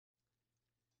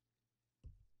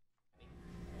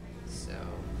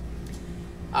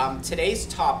Today's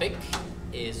topic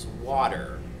is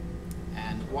water.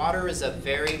 And water is a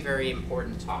very, very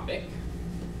important topic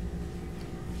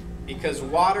because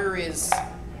water is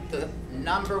the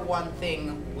number one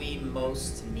thing we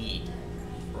most need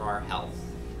for our health.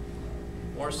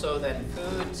 More so than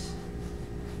food,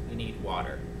 we need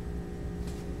water.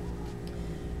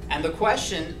 And the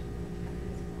question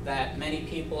that many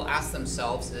people ask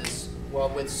themselves is, well,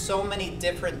 with so many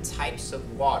different types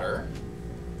of water,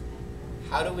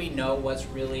 how do we know what's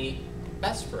really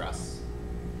best for us?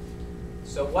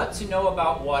 So what to know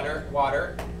about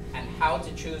water and how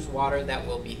to choose water that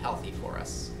will be healthy for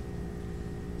us.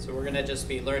 So we're going to just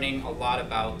be learning a lot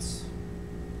about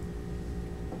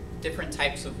different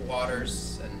types of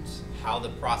waters and how the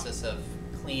process of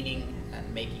cleaning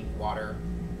and making water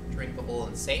drinkable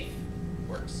and safe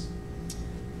works.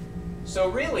 So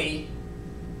really,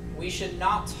 we should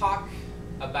not talk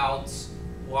about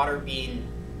water being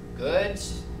good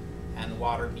and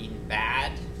water being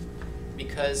bad,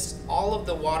 because all of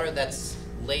the water that's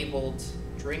labeled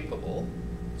drinkable,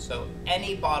 so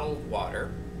any bottled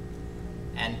water,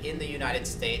 and in the United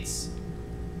States,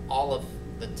 all of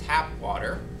the tap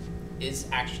water is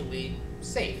actually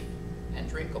safe and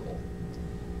drinkable.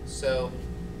 So,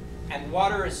 and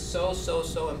water is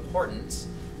so important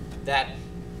that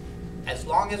as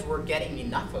long as we're getting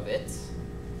enough of it,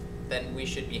 then we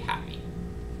should be happy.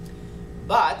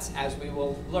 But as we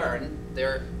will learn,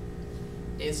 there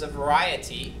is a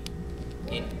variety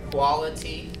in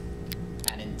quality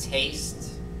and in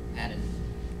taste and in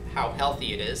how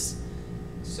healthy it is.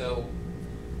 So,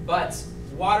 but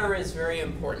water is very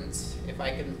important. If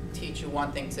I can teach you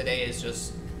one thing today, is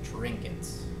just drink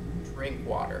it. Drink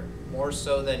water. More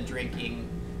so than drinking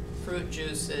fruit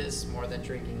juices, more than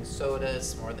drinking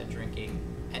sodas, more than drinking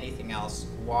anything else.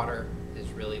 Water is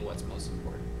really what's most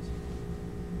important.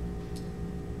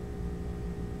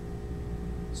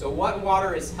 So what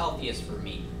water is healthiest for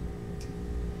me?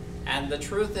 And the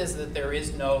truth is that there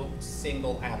is no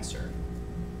single answer.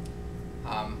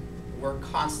 We're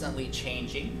constantly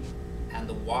changing, and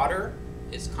the water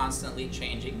is constantly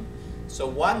changing. So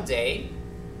one day,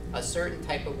 a certain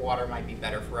type of water might be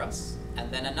better for us, and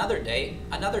then another day,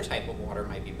 another type of water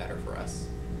might be better for us.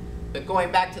 But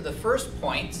going back to the first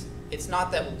point, it's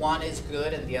not that one is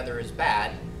good and the other is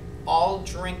bad. All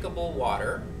drinkable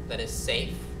water that is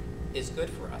safe is good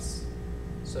for us.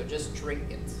 So just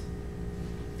drink it.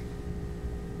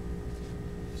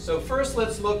 So first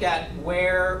let's look at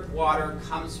where water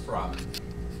comes from.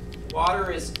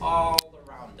 Water is all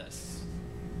around us.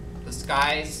 The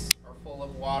skies are full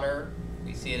of water.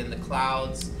 We see it in the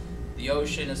clouds. The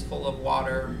ocean is full of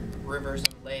water, rivers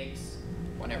and lakes.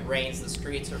 When it rains, the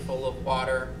streets are full of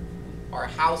water. Our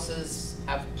houses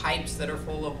have pipes that are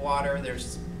full of water.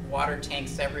 There's water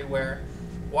tanks everywhere.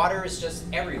 Water is just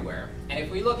everywhere. And if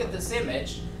we look at this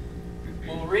image,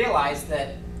 we'll realize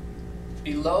that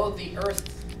below the earth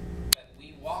that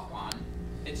we walk on,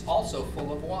 it's also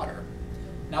full of water.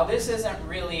 Now this isn't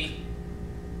really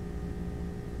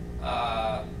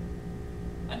an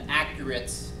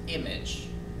accurate image.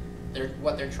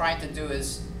 What they're trying to do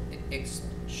is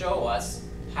show us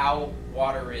how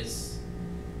water is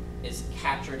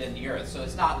captured in the earth. So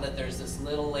it's not that there's this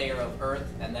little layer of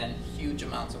earth and then huge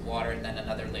amounts of water and then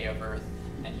another layer of earth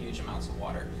and huge amounts of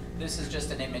water. This is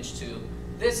just an image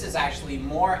this is actually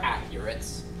more accurate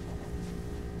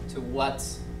to what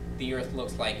the earth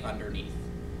looks like underneath.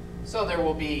 So there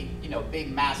will be,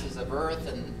 big masses of earth,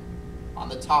 and on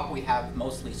the top we have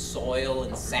mostly soil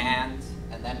and sand,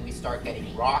 and then we start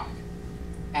getting rock.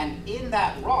 And in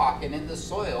that rock and in the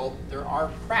soil, there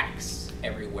are cracks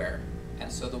everywhere.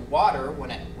 And so the water,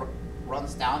 when it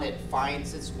runs down, it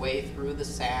finds its way through the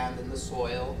sand and the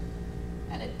soil,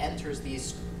 and it enters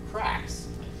these cracks.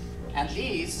 And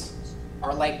these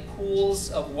are like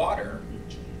pools of water.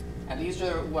 And these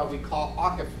are what we call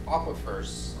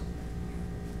aquifers.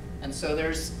 And so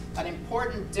there's an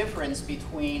important difference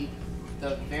between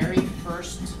the very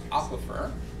first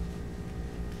aquifer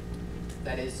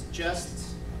that is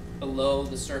just below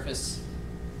the surface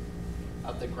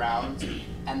of the ground,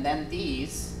 and then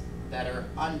these that are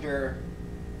under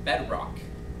bedrock.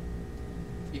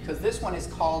 Because this one is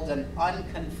called an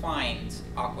unconfined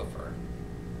aquifer.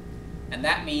 And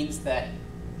that means that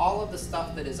all of the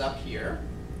stuff that is up here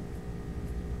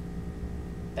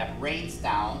that rains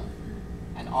down,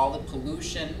 and all the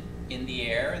pollution in the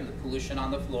air and the pollution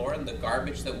on the floor and the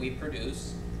garbage that we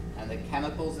produce and the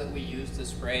chemicals that we use to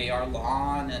spray our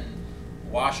lawn and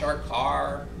wash our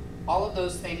car, all of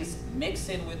those things mix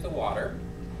in with the water,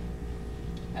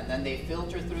 and then they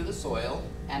filter through the soil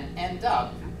and end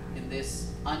up in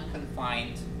this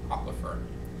unconfined aquifer.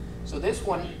 So this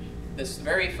one, this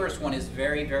very first one is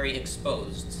very, very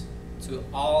exposed to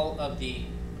all of the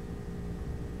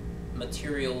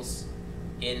materials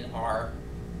in our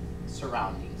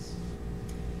surroundings.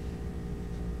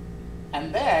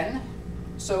 And then,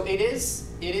 so it is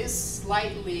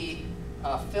slightly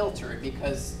filtered,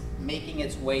 because making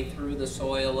its way through the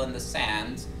soil and the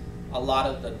sand, a lot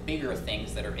of the bigger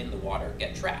things that are in the water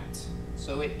get trapped.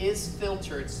 So it is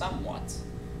filtered somewhat,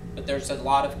 but there's a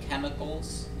lot of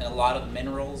chemicals and a lot of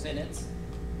minerals in it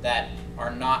that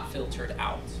are not filtered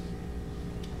out.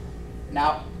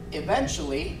 Now,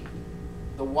 eventually,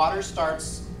 the water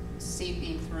starts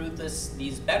seeping through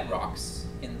these bedrocks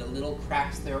in the little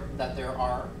cracks that there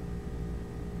are.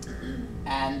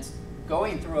 And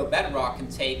going through a bedrock can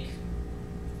take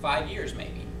 5 years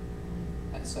maybe.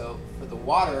 And so for the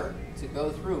water to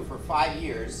go through for 5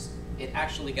 years, it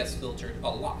actually gets filtered a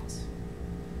lot.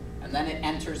 And then it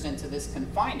enters into this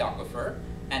confined aquifer,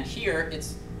 and here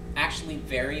it's actually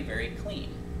very, very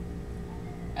clean.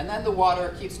 And then the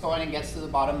water keeps going and gets to the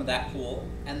bottom of that pool,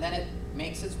 and then it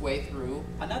makes its way through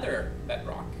another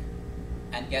bedrock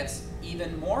and gets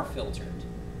even more filtered.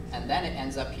 And then it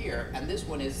ends up here, and this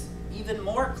one is even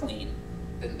more clean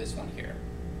than this one here.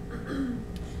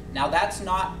 Now that's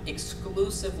not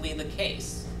exclusively the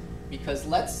case, because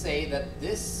let's say that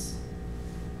this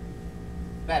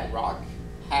bedrock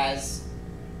has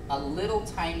a little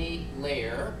tiny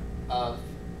layer of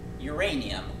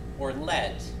uranium or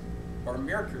lead or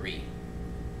mercury.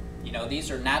 You know, these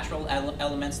are natural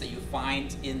elements that you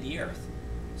find in the earth.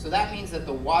 So that means that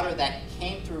the water that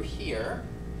came through here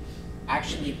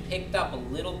actually picked up a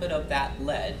little bit of that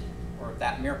lead or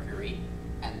that mercury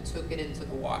and took it into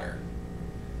the water.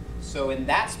 So in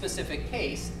that specific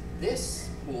case, this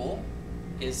pool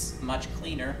is much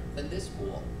cleaner than this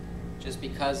pool, just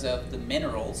because of the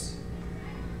minerals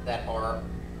that are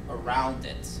around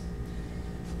it.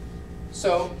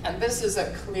 So, and this is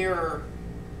a clearer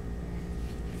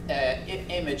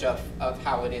image of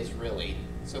how it is really.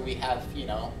 So we have, you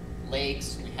know,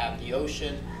 lakes, we have the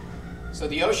ocean. So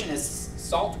the ocean is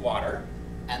salt water,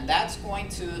 and that's going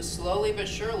to slowly but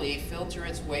surely filter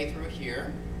its way through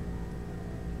here.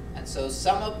 And so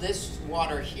some of this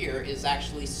water here is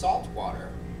actually salt water.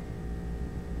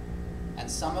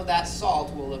 And some of that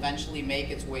salt will eventually make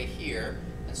its way here.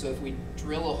 And so if we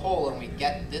drill a hole and we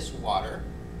get this water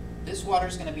is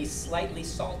going to be slightly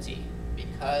salty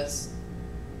because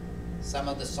some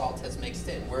of the salt has mixed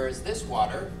in. Whereas this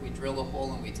water, if we drill a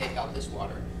hole and we take out this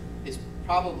water, is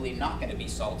probably not going to be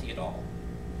salty at all.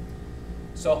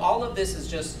 So all of this is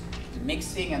just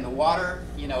mixing, and the water,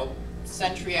 you know,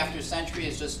 century after century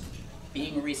is just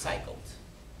being recycled.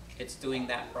 It's doing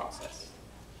that process.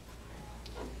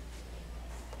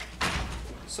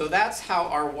 So that's how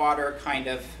our water kind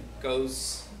of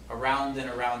goes around and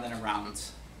around and around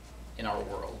in our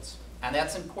world. And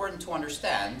that's important to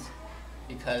understand,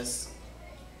 because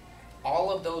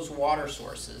all of those water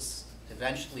sources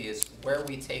eventually is where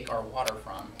we take our water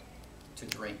from to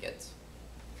drink it.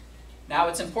 Now,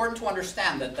 it's important to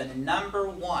understand that the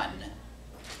 #1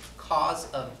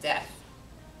 cause of death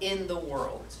in the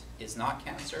world is not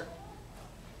cancer,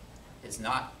 is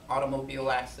not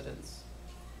automobile accidents.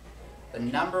 The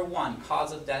 #1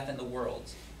 cause of death in the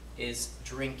world is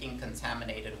drinking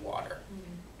contaminated water.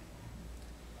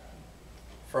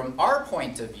 From our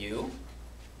point of view,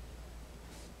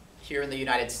 here in the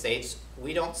United States,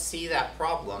 we don't see that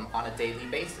problem on a daily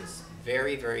basis,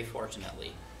 very, very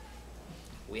fortunately.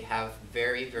 We have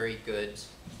very, very good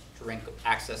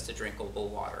access to drinkable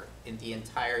water in the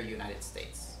entire United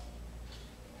States.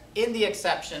 In the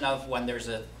exception of when there's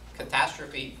a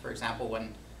catastrophe, for example,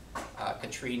 when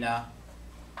Katrina,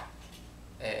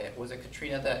 was it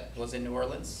Katrina that was in New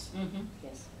Orleans? Mm-hmm.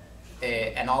 Yes.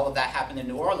 And all of that happened in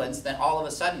New Orleans, then all of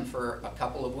a sudden for a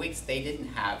couple of weeks they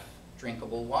didn't have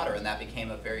drinkable water, and that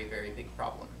became a very, very big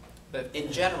problem. But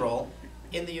in general,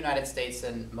 in the United States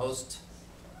and most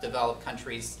developed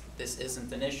countries, this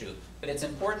isn't an issue. But it's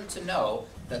important to know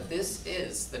that this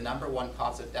is the #1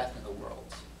 cause of death in the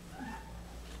world.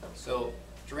 So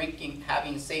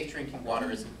having safe drinking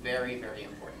water is very, very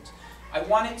important. I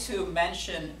wanted to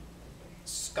mention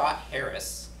Scott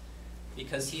Harris,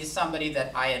 because he's somebody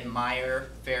that I admire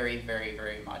very, very,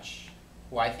 very much,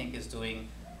 who I think is doing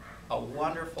a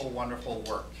wonderful, wonderful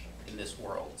work in this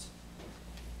world.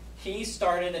 He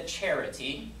started a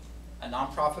charity, a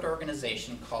nonprofit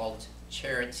organization called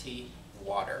Charity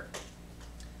Water.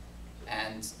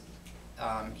 And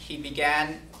he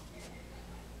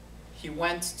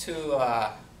went to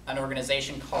an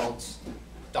organization called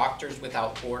Doctors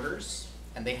Without Borders,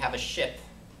 and they have a ship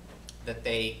that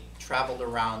they traveled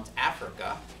around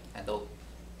Africa, and they'll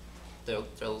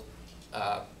they'll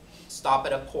stop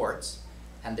at a port,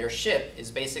 and their ship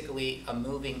is basically a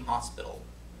moving hospital.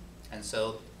 And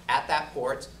so at that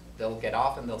port, they'll get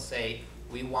off and they'll say,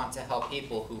 we want to help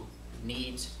people who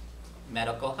need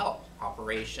medical help,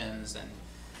 operations,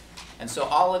 and so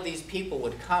all of these people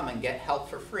would come and get help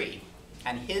for free.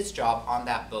 And his job on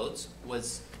that boat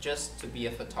was just to be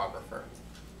a photographer.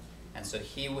 And so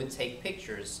he would take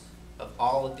pictures of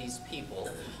all of these people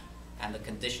and the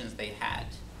conditions they had.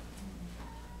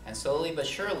 And slowly but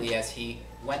surely, as he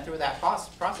went through that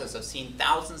process of seeing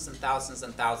thousands and thousands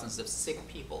and thousands of sick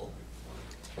people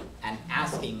and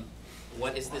asking,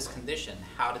 what is this condition?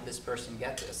 How did this person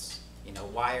get this? You know,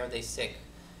 why are they sick?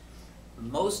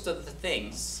 Most of the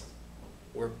things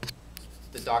were,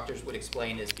 the doctors would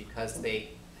explain, is because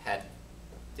they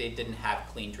didn't have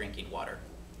clean drinking water.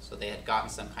 So they had gotten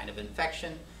some kind of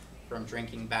infection from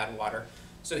drinking bad water.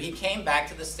 So he came back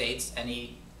to the States and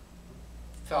he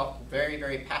felt very,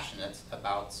 very passionate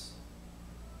about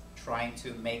trying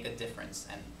to make a difference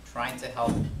and trying to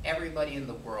help everybody in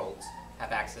the world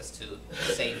have access to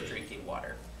safe drinking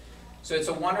water. So it's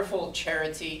a wonderful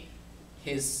charity.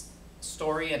 His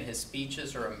story and his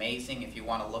speeches are amazing. If you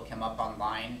want to look him up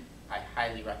online, I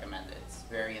highly recommend it. It's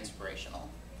very inspirational.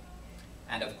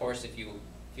 And of course, if you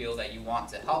feel that you want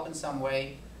to help in some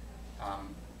way,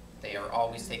 they are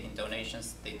always taking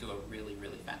donations. They do a really,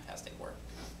 really fantastic work.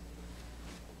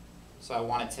 So I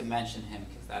wanted to mention him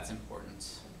because that's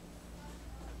important.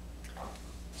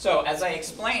 So as I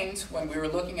explained when we were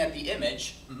looking at the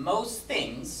image, most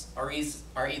things are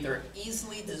either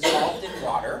easily dissolved in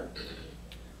water,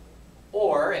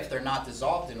 or if they're not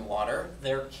dissolved in water,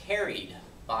 they're carried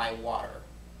by water.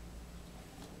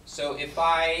 So if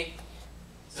I,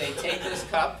 say, take this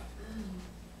cup,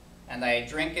 and I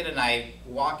drink it and I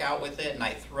walk out with it and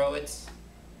I throw it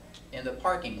in the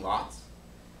parking lot,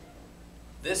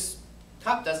 this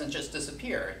cup doesn't just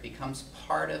disappear. It becomes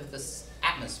part of this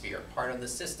atmosphere, part of the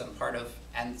system,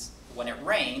 and when it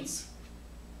rains,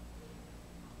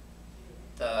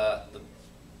 the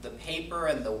paper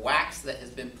and the wax that has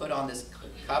been put on this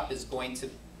cup is going to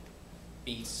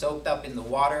be soaked up in the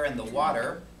water, and the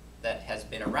water that has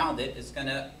been around it is going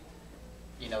to,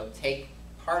 take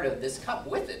part of this cup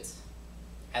with it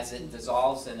as it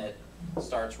dissolves and it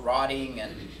starts rotting.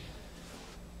 And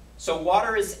so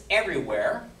water is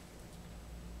everywhere,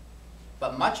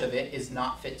 but much of it is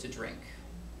not fit to drink.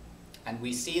 And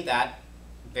we see that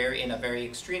in a very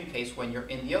extreme case when you're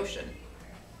in the ocean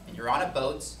and you're on a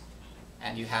boat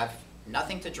and you have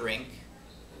nothing to drink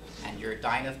and you're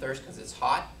dying of thirst because it's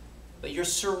hot, but you're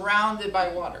surrounded by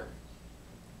water,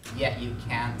 yet you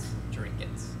can't drink it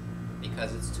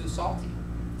because it's too salty.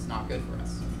 It's not good for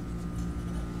us.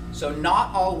 So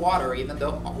not all water, even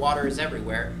though water is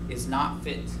everywhere, is not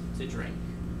fit to drink.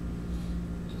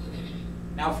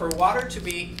 Now, for water to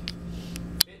be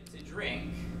fit to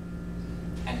drink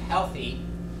and healthy,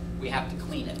 we have to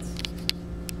clean it.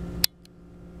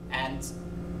 And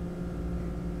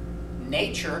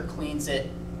nature cleans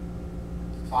it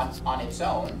on its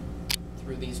own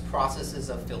through these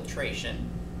processes of filtration.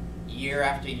 Year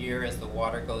after year, as the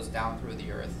water goes down through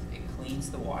the earth, it cleans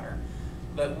the water.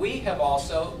 But we have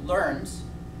also learned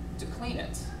to clean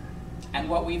it. And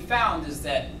what we found is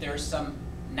that there's some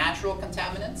natural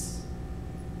contaminants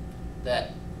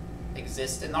that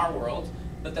exist in our world,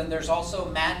 but then there's also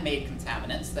man-made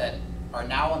contaminants that are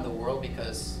now in the world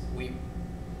because we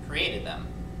created them.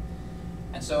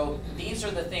 And so these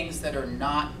are the things that are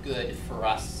not good for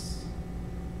us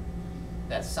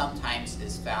that sometimes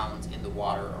is found in the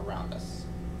water around us.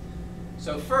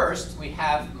 So first, we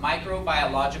have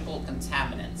microbiological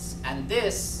contaminants, and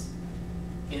this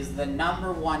is the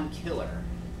 #1 killer.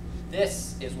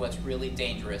 This is what's really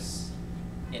dangerous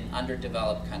in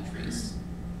underdeveloped countries.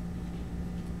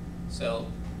 So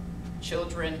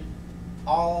children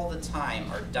all the time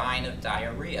are dying of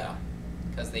diarrhea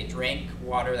because they drink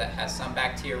water that has some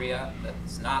bacteria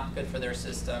that's not good for their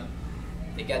system.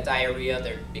 They get diarrhea,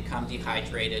 they become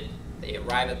dehydrated, they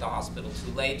arrive at the hospital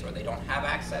too late, or they don't have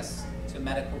access to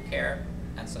medical care,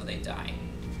 and so they die.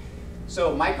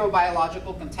 So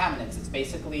microbiological contaminants, it's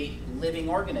basically living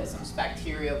organisms,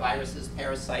 bacteria, viruses,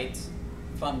 parasites,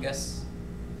 fungus,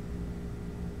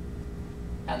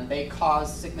 and they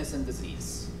cause sickness and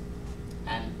disease,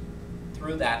 and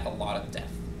through that, a lot of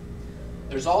death.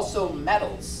 There's also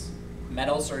metals.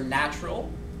 Metals are natural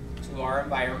to our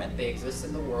environment. They exist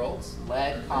in the world.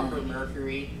 Lead, copper,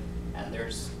 mercury, and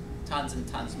there's tons and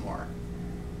tons more.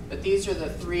 But these are the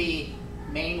three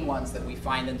main ones that we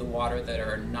find in the water that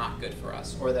are not good for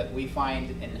us, or that we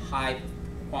find in high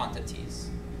quantities.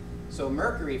 So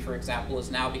mercury, for example,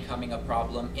 is now becoming a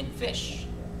problem in fish.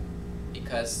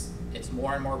 because it's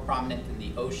more and more prominent in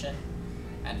the ocean,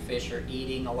 and fish are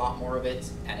eating a lot more of it,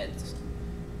 and it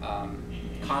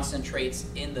concentrates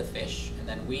in the fish, and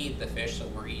then we eat the fish, so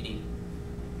we're eating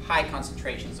high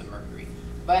concentrations of mercury.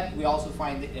 But we also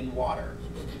find it in water.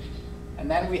 And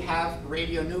then we have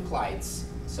radionuclides.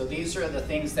 So these are the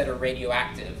things that are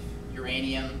radioactive: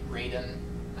 uranium, radon,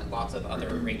 and lots of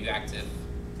other radioactive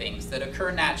things that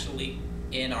occur naturally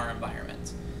in our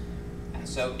environment. And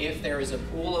so if there is a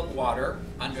pool of water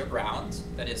underground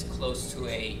that is close to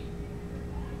a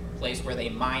place where they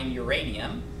mine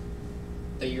uranium,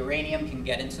 the uranium can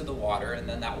get into the water, and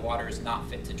then that water is not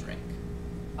fit to drink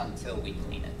until we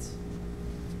clean it.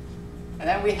 And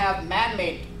then we have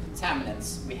man-made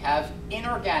contaminants. We have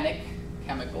inorganic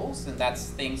chemicals, and that's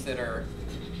things that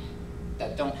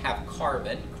don't have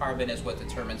carbon. Carbon is what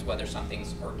determines whether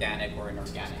something's organic or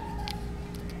inorganic.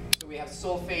 So we have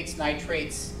sulfates,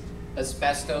 nitrates,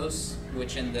 asbestos,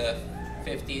 which in the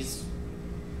 50s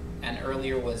and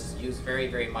earlier was used very,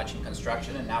 very much in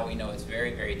construction, and now we know it's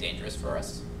very, very dangerous for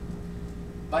us.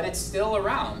 But it's still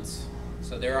around.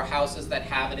 So there are houses that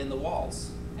have it in the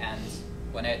walls, and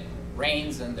when it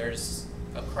rains and there's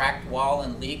a cracked wall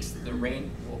and leaks, the rain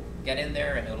will get in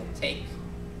there and it'll take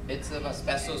bits of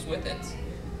asbestos with it.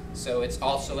 So it's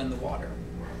also in the water.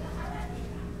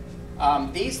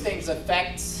 These things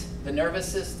affect the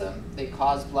nervous system. They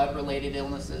cause blood-related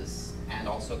illnesses and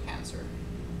also cancer.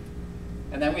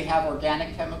 And then we have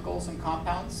organic chemicals and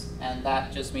compounds, and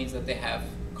that just means that they have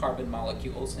carbon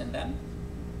molecules in them.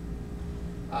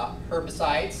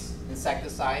 Herbicides,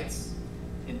 insecticides,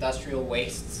 industrial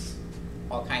wastes,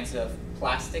 all kinds of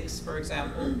plastics, for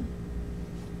example.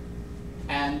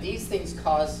 And these things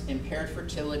cause impaired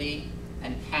fertility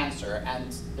and cancer,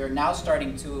 and they're now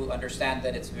starting to understand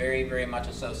that it's very, very much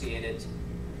associated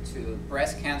to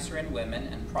breast cancer in women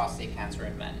and prostate cancer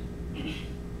in men.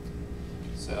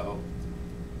 So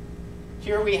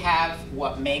here we have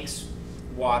what makes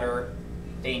water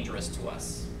dangerous to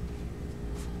us.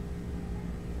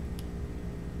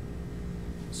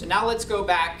 So now let's go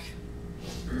back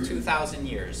 2,000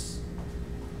 years.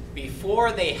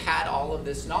 Before they had all of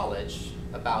this knowledge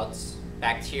about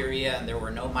bacteria, and there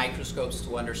were no microscopes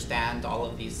to understand all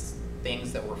of these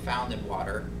things that were found in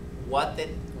water, what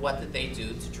did they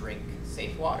do to drink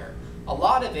safe water? A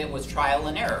lot of it was trial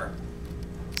and error.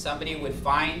 Somebody would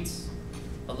find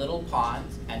a little pond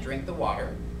and drink the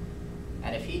water,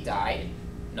 and if he died,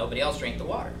 nobody else drank the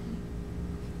water.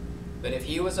 But if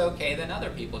he was okay, then other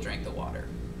people drank the water.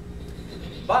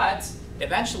 But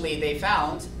eventually they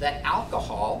found that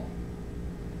alcohol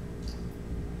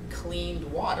cleaned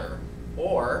water,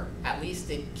 or at least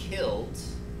it killed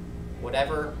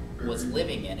whatever was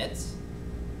living in it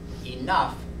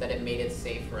enough that it made it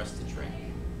safe for us to drink.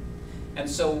 And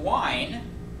so wine,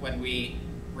 when we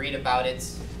read about it,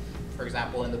 for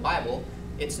example, in the Bible,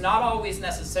 it's not always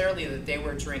necessarily that they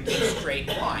were drinking straight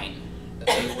wine, that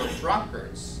they were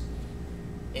drunkards.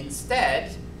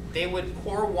 Instead, they would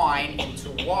pour wine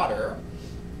into water,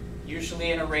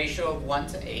 usually in a ratio of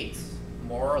 1:8,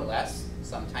 more or less,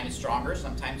 sometimes stronger,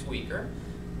 sometimes weaker.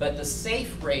 But the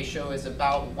safe ratio is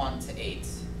about 1:8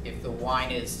 if the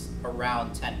wine is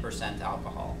around 10%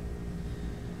 alcohol.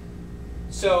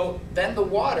 So then the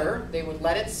water, they would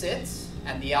let it sit,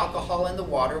 and the alcohol in the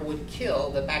water would kill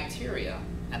the bacteria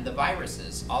and the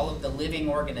viruses, all of the living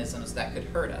organisms that could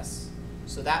hurt us.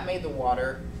 So that made the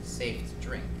water safe to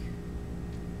drink.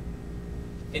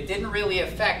 It didn't really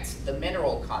affect the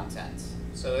mineral content.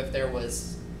 So if there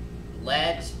was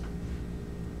lead,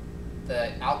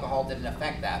 the alcohol didn't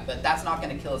affect that, but that's not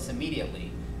going to kill us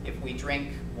immediately. If we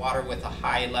drink water with a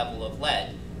high level of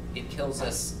lead, it kills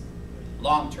us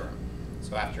long term,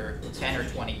 so after 10 or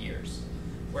 20 years.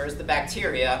 Whereas the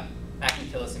bacteria, that can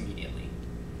kill us immediately.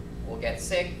 We'll get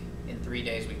sick, in 3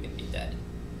 days we could be dead.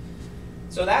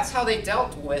 So that's how they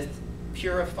dealt with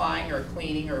purifying or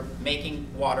cleaning or making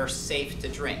water safe to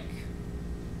drink.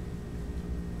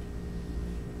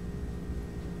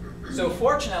 So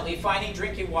fortunately, finding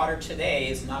drinking water today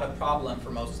is not a problem for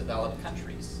most developed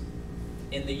countries.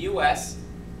 In the US,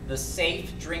 the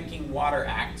Safe Drinking Water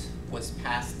Act was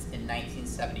passed in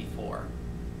 1974.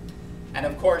 And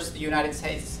of course, the United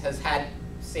States has had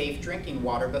safe drinking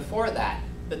water before that,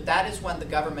 but that is when the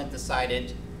government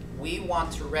decided we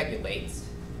want to regulate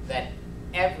that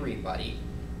everybody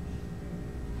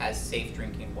has safe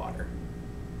drinking water.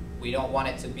 We don't want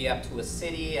it to be up to a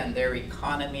city and their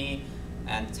economy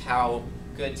and how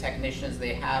good technicians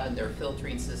they have in their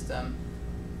filtering system.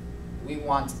 We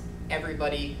want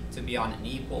everybody to be on an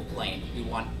equal plane. We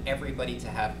want everybody to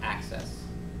have access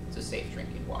to safe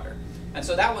drinking water. And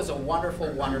so that was a wonderful,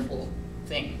 wonderful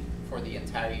thing for the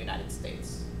entire United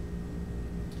States.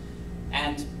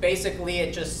 And basically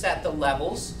it just set the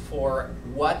levels for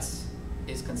what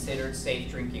is considered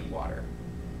safe drinking water.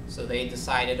 So they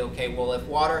decided, okay, well, if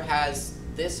water has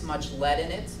this much lead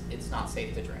in it, it's not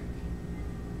safe to drink.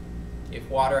 If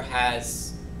water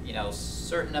has, you know,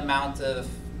 certain amount of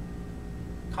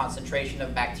concentration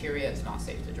of bacteria, it's not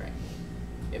safe to drink.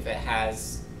 If it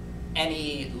has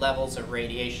any levels of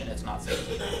radiation, it's not safe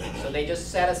to drink. So they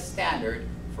just set a standard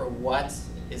for what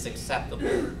is acceptable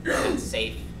and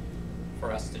safe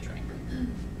for us to drink.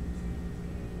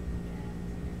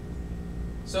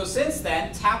 So since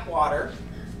then, tap water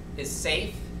is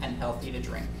safe and healthy to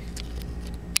drink.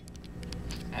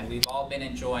 And we've all been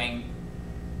enjoying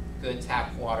good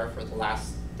tap water for the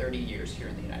last 30 years here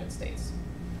in the United States.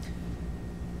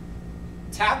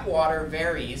 Tap water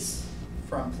varies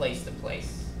from place to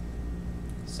place.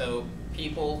 So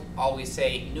people always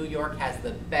say New York has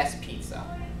the best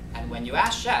pizza. And when you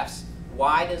ask chefs,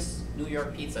 why does New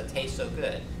York pizza taste so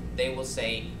good? They will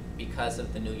say, because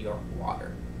of the New York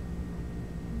water.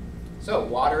 So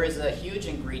water is a huge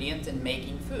ingredient in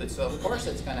making food, so of course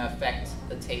it's going to affect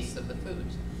the taste of the food.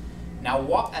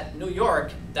 Now New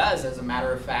York does, as a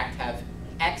matter of fact, have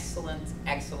excellent,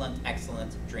 excellent,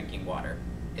 excellent drinking water.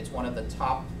 It's one of the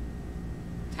top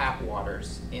tap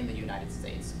waters in the United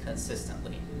States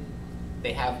consistently.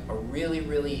 They have a really,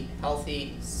 really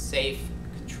healthy, safe,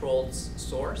 controlled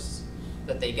source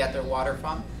that they get their water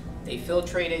from. They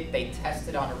filtrate it, they test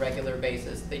it on a regular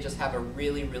basis. They just have a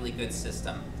really, really good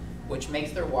system, which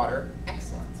makes their water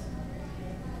excellent.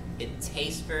 It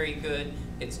tastes very good,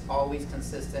 it's always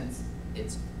consistent,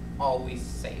 it's always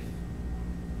safe.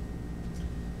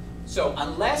 So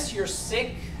unless you're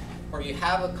sick or you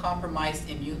have a compromised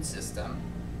immune system,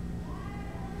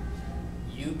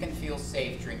 you can feel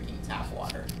safe drinking tap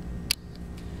water.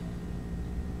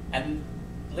 And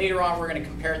later on we're going to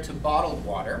compare it to bottled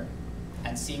water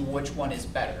and see which one is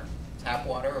better, tap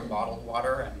water or bottled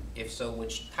water, and if so,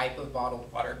 which type of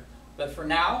bottled water. But for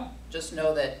now, just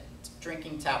know that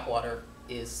drinking tap water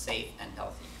is safe and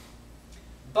healthy.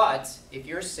 But if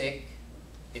you're sick,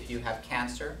 if you have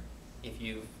cancer, if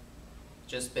you've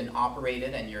just been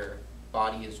operated and your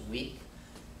body is weak,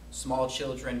 small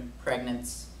children, pregnant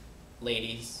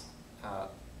ladies,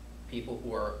 people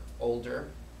who are older,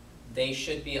 they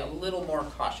should be a little more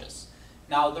cautious.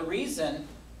 Now the reason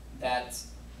that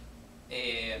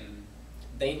they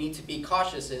need to be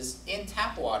cautious is in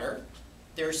tap water,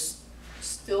 there's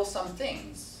still some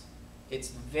things. It's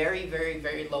very, very,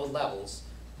 very low levels.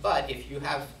 But if you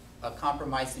have a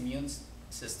compromised immune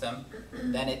system,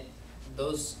 then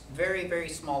those very, very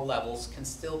small levels can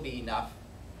still be enough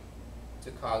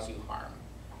to cause you harm.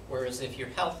 Whereas if you're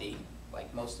healthy,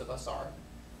 like most of us are,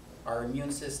 our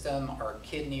immune system, our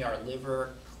kidney, our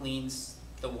liver cleans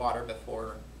the water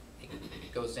before it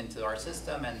goes into our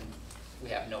system, and we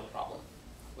have no problem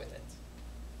with it.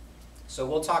 So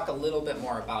we'll talk a little bit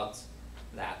more about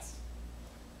that.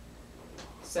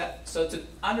 So to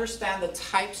understand the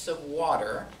types of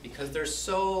water, because there's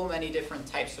so many different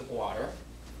types of water,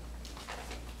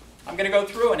 I'm going to go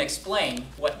through and explain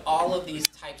what all of these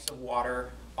types of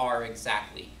water are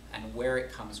exactly and where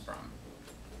it comes from.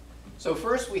 So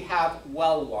first we have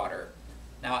well water.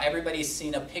 Now everybody's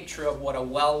seen a picture of what a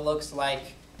well looks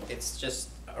like. It's just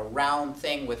a round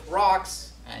thing with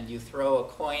rocks, and you throw a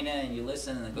coin in and you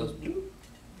listen and it goes bloop.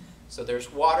 So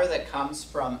there's water that comes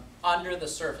from under the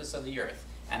surface of the earth,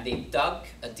 and they dug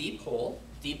a deep hole,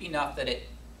 deep enough that it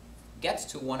gets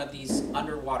to one of these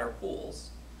underwater pools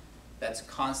that's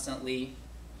constantly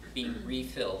being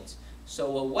refilled.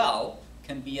 So a well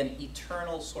can be an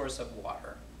eternal source of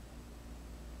water.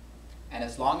 And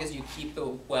as long as you keep the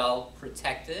well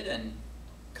protected and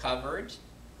covered,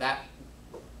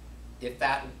 if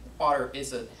that water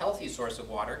is a healthy source of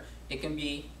water, it can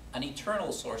be an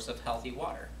eternal source of healthy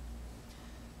water.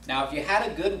 Now, if you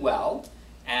had a good well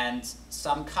and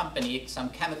some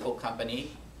chemical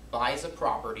company buys a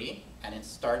property and it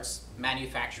starts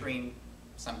manufacturing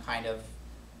some kind of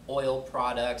oil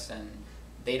products, and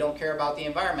they don't care about the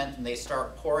environment, and they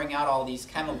start pouring out all these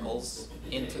chemicals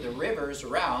into the rivers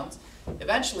around,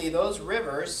 eventually those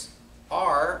rivers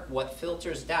are what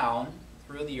filters down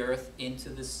through the earth into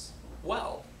this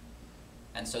well.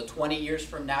 And so 20 years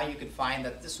from now you could find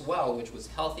that this well, which was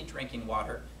healthy drinking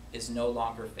water, is no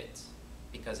longer fit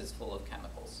because it's full of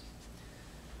chemicals.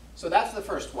 So that's the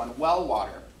first one, well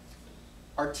water.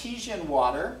 Artesian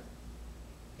water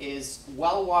is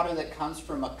well water that comes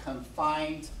from a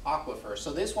confined aquifer.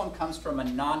 So this one comes from a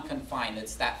non-confined.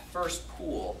 It's that first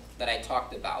pool that I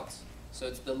talked about. So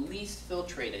it's the least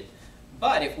filtrated.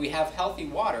 But if we have healthy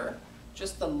water,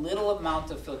 just a little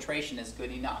amount of filtration is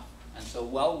good enough. And so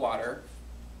well water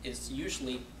is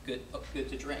usually good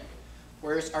to drink.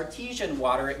 Whereas artesian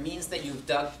water, it means that you've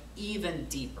dug even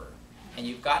deeper. And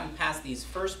you've gotten past these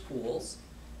first pools,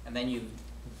 and then you've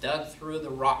dug through the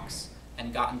rocks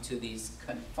and gotten to these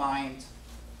confined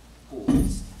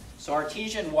pools. So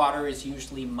artesian water is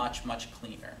usually much, much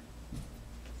cleaner.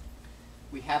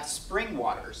 We have spring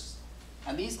waters,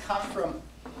 and these come from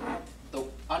the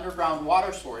underground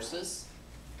water sources,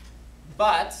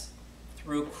 but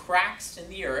through cracks in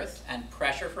the earth and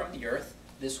pressure from the earth,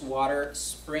 this water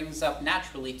springs up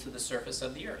naturally to the surface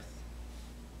of the earth.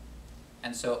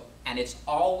 And it's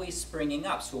always springing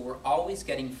up, so we're always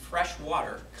getting fresh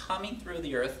water coming through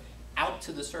the earth out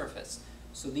to the surface.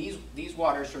 So these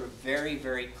waters are very,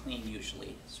 very clean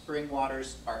usually. Spring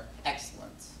waters are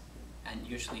excellent and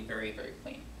usually very, very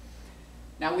clean.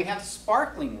 Now we have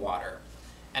sparkling water,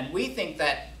 and we think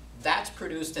that that's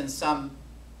produced in some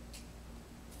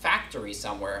factory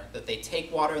somewhere, that they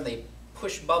take water, they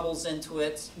push bubbles into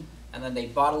it, and then they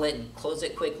bottle it and close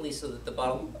it quickly so that the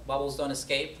bubbles don't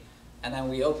escape, and then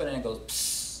we open it and it goes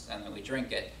psst, and then we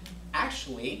drink it.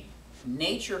 Actually,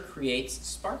 nature creates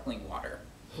sparkling water.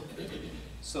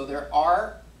 So there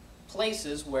are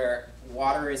places where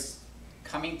water is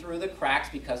coming through the cracks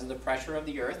because of the pressure of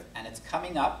the earth, and it's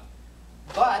coming up,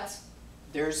 but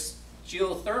there's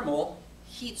geothermal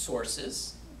heat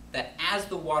sources that as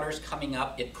the water's coming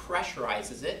up, it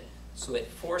pressurizes it, so it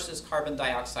forces carbon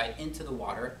dioxide into the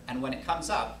water, and when it comes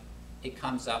up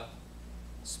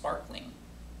sparkling.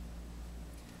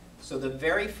 So the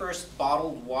very first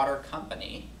bottled water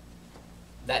company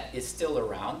that is still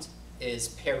around is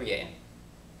Perrier.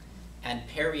 And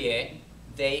Perrier,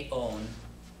 they own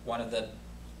one of the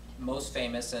most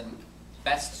famous and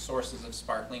best sources of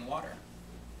sparkling water.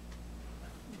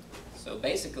 So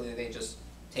basically they just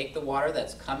take the water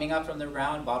that's coming up from the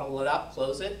ground, bottle it up,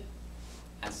 close it,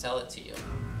 and sell it to you.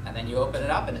 And then you open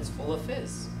it up and it's full of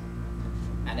fizz.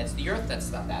 And it's the earth that's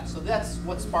done that. So that's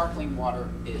what sparkling water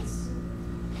is.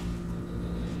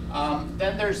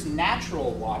 Then there's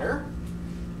natural water.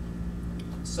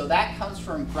 So that comes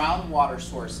from groundwater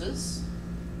sources,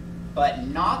 but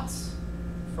not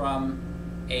from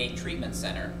a treatment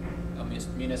center, a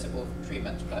municipal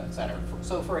treatment center.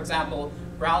 So for example,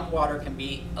 groundwater can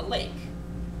be a lake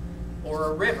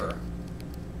or a river.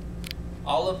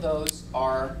 All of those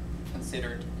are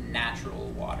considered natural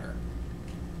water.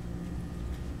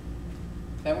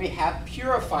 Then we have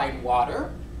purified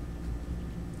water.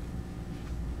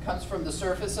 Comes from the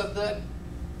surface of the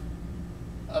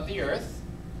earth,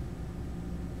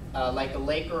 like a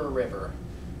lake or a river.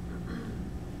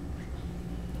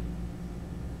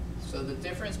 So the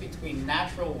difference between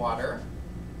natural water,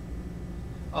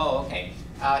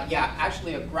 yeah,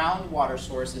 actually a groundwater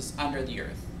source is under the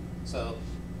earth. So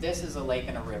this is a lake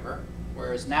and a river,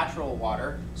 whereas natural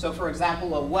water, so for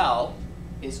example, a well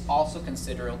is also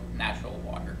considered natural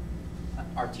water.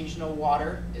 Artesianal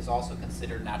water is also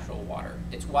considered natural water.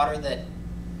 It's water that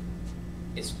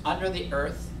is under the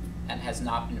earth and has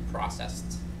not been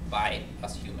processed by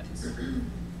us humans.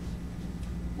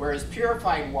 Whereas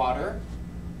purified water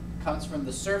comes from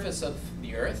the surface of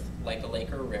the earth, like a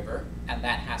lake or a river, and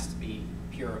that has to be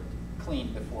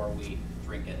clean before we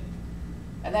drink it.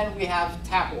 And then we have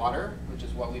tap water, which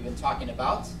is what we've been talking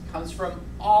about. Comes from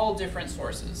all different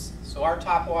sources. So our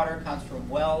tap water comes from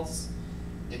wells,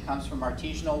 it comes from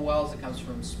artesianal wells, it comes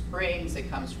from springs, it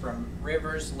comes from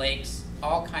rivers, lakes,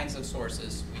 all kinds of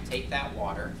sources. We take that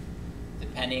water,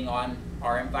 depending on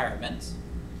our environment,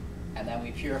 and then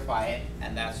we purify it,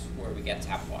 and that's where we get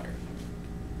tap water.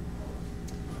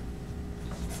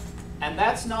 And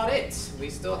that's not it. We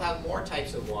still have more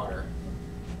types of water.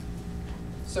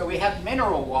 So we have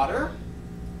mineral water,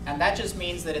 and that just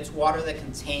means that it's water that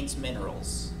contains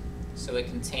minerals. So it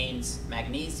contains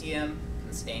magnesium,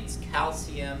 contains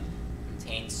calcium,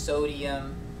 contains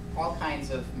sodium, all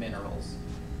kinds of minerals.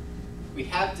 We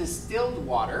have distilled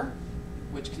water,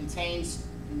 which contains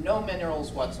no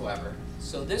minerals whatsoever.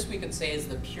 So this we could say is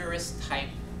the purest type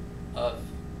of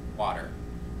water,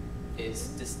 is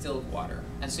distilled water.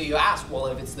 And so you ask, well,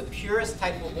 if it's the purest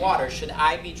type of water, should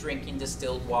I be drinking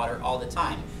distilled water all the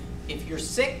time? If you're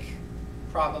sick,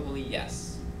 probably yes.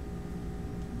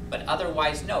 But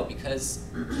otherwise, no, because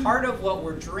part of what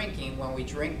we're drinking when we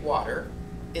drink water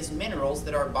is minerals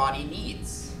that our body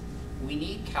needs. We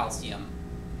need calcium,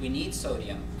 we need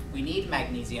sodium, we need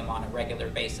magnesium on a regular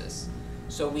basis.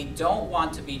 So we don't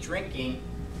want to be drinking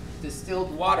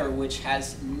distilled water which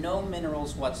has no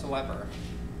minerals whatsoever,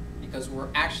 because we're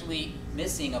actually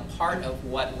missing a part of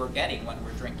what we're getting when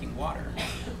we're drinking water.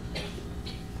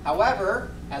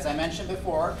 However, as I mentioned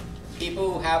before,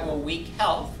 People who have a weak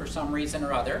health for some reason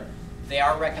or other, they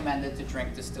are recommended to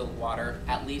drink distilled water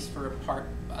at least for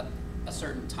a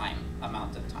certain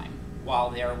amount of time, while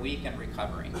they are weak and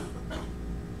recovering.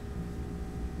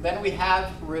 Then we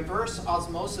have reverse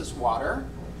osmosis water.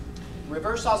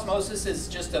 Reverse osmosis is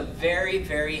just a very,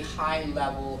 very high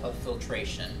level of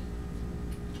filtration.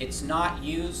 It's not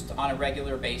used on a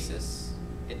regular basis.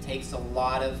 It takes a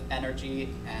lot of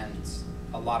energy and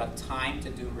a lot of time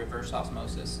to do reverse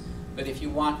osmosis. But if you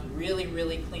want really,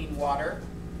 really clean water,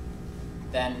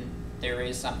 then there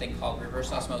is something called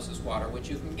reverse osmosis water, which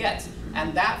you can get.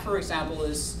 And that, for example,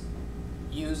 is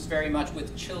used very much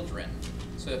with children.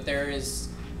 So if there is,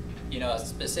 a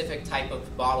specific type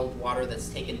of bottled water that's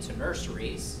taken to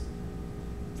nurseries,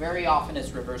 very often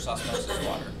it's reverse osmosis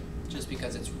water, just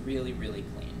because it's really, really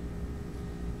clean.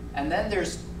 And then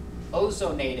there's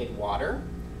ozonated water,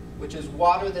 which is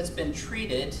water that's been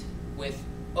treated with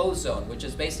ozone, which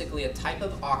is basically a type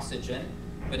of oxygen,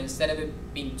 but instead of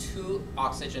it being 2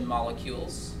 oxygen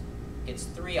molecules, it's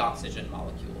 3 oxygen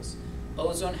molecules.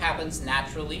 Ozone happens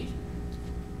naturally,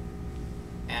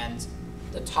 and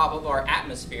the top of our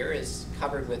atmosphere is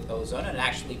covered with ozone, and it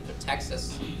actually protects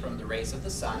us from the rays of the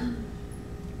sun.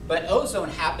 But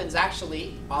ozone happens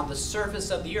actually on the surface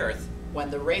of the Earth.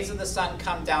 When the rays of the sun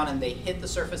come down and they hit the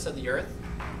surface of the Earth,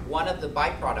 one of the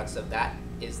byproducts of that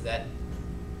is that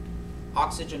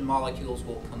oxygen molecules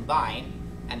will combine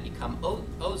and become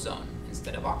ozone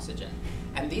instead of oxygen.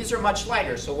 And these are much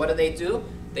lighter, so what do?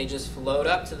 They just float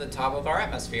up to the top of our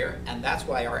atmosphere, and that's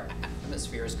why our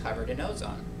atmosphere is covered in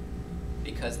ozone.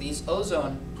 Because these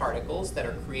ozone particles that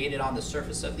are created on the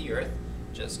surface of the Earth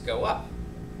just go up,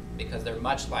 because they're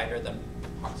much lighter than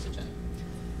oxygen.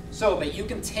 So, but you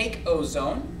can take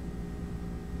ozone,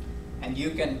 and you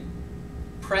can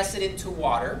press it into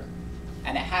water,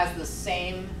 and it has the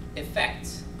same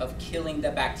effect of killing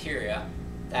the bacteria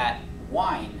that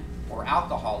wine or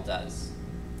alcohol does.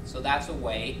 So that's a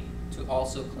way to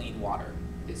also clean water,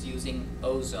 is using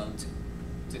ozone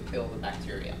to kill the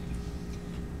bacteria.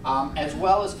 As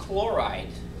well as chloride.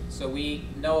 So we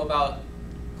know about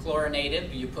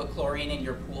chlorinated. You put chlorine in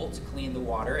your pool to clean the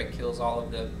water. It kills all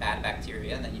of the bad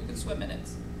bacteria, and then you can swim in it.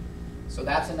 So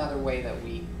that's another way that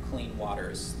we clean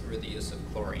waters, through the use of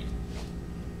chlorine.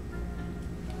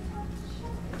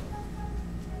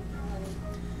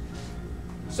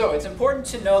 So it's important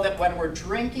to know that when we're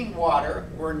drinking water,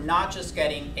 we're not just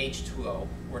getting H2O.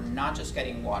 We're not just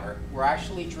getting water. We're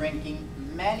actually drinking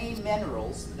many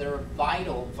minerals that are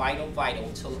vital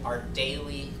to our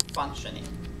daily functioning.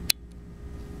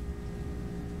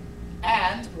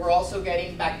 And we're also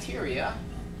getting bacteria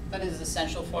that is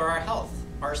essential for our health.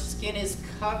 Our skin is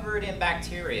covered in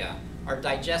bacteria. Our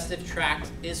digestive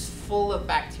tract is full of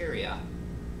bacteria.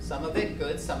 Some of it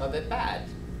good, some of it bad.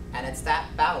 And it's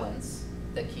that balance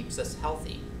that keeps us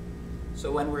healthy.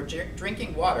 So when we're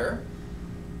drinking water,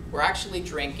 we're actually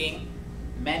drinking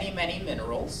many, many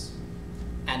minerals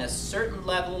and a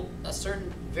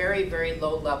certain very, very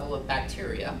low level of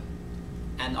bacteria,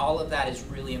 and all of that is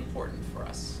really important for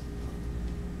us.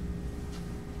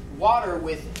 Water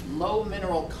with low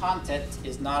mineral content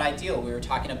is not ideal. We were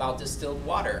talking about distilled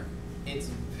water. It's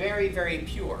very, very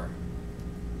pure.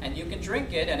 And you can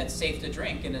drink it, and it's safe to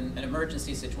drink in an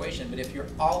emergency situation, but if you're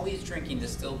always drinking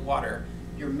distilled water,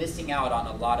 you're missing out on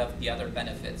a lot of the other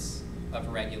benefits of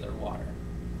regular water.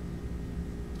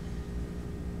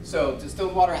 So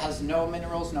distilled water has no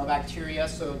minerals, no bacteria,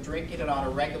 so drinking it on a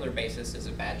regular basis is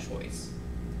a bad choice.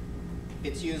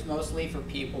 It's used mostly for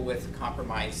people with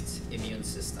compromised immune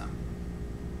system.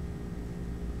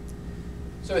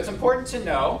 So it's important to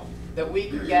know that we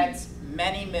can get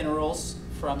many minerals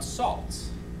from salt.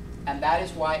 And that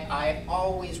is why I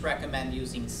always recommend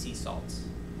using sea salt.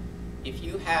 If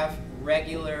you have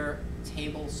regular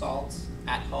table salt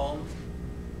at home,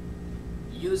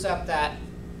 use up that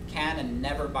can and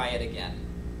never buy it again.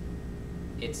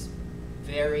 It's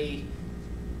very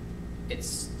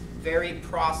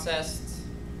processed,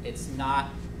 it's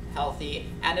not healthy,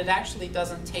 and it actually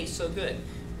doesn't taste so good.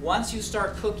 Once you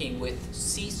start cooking with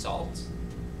sea salt,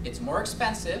 it's more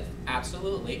expensive,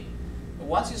 absolutely. But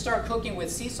once you start cooking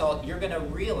with sea salt, you're going to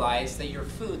realize that your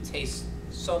food tastes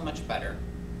so much better.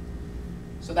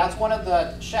 So that's one of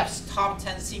the chef's top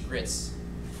 10 secrets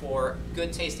for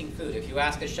good tasting food. If you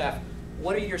ask a chef,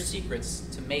 what are your secrets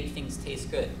to make things taste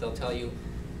good? They'll tell you,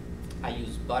 I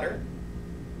use butter.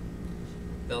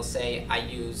 They'll say, I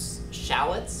use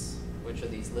shallots, which are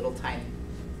these little tiny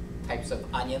types of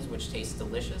onions which taste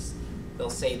delicious.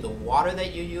 They'll say the water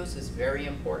that you use is very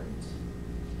important.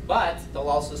 But they'll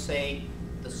also say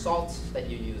the salt that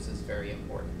you use is very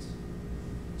important.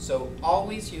 So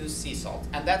always use sea salt.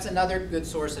 And that's another good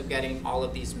source of getting all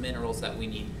of these minerals that we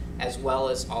need, as well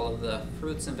as all of the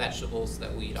fruits and vegetables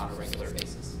that we eat on a regular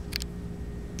basis.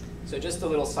 So just a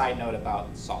little side note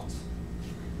about salt.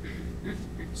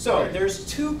 So there's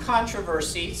two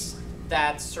controversies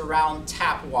that surround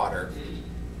tap water.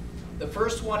 The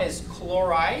first one is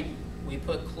chloride. We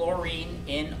put chlorine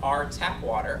in our tap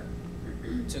water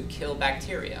to kill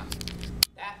bacteria.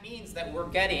 That means that we're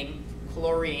getting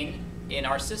chlorine in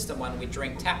our system when we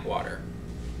drink tap water.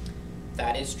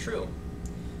 That is true.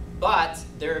 But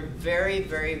they're very,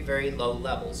 very, very low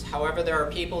levels. However, there are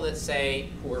people that say,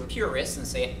 who are purists and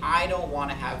say, I don't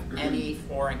want to have any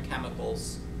foreign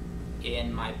chemicals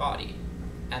in my body.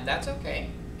 And that's okay.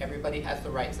 Everybody has the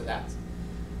right to that.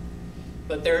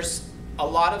 But there's a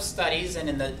lot of studies, and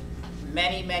in the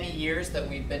many, many years that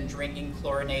we've been drinking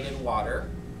chlorinated water,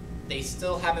 they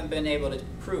still haven't been able to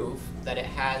prove that it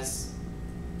has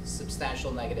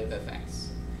substantial negative effects.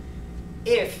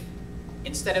 If,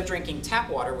 instead of drinking tap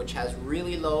water, which has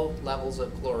really low levels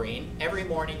of chlorine, every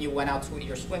morning you went out to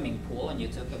your swimming pool and you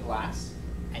took a glass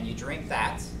and you drink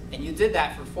that, and you did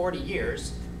that for 40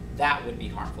 years, that would be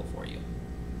harmful for you.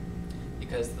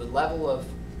 Because the level of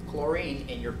chlorine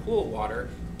in your pool water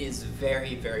is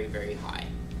very, very, very high.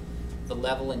 The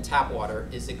level in tap water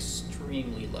is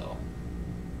extremely low.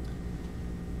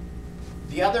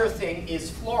 The other thing is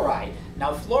fluoride.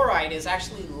 Now fluoride is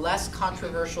actually less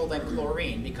controversial than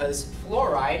chlorine because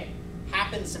fluoride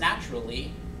happens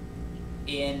naturally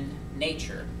in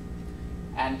nature.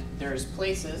 And there's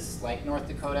places like North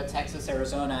Dakota, Texas,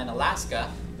 Arizona, and Alaska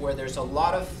where there's a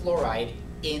lot of fluoride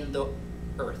in the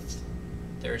earth.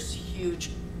 There's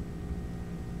huge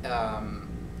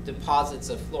deposits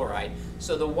of fluoride.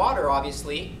 So the water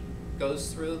obviously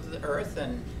goes through the earth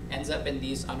and ends up in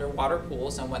these underwater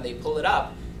pools, and when they pull it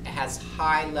up, it has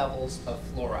high levels of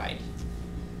fluoride.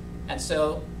 And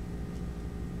so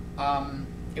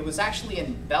it was actually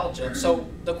in Belgium. So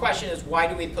the question is, why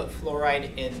do we put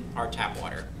fluoride in our tap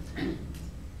water?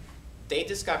 They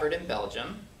discovered in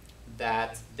Belgium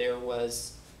that there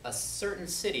was a certain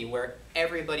city where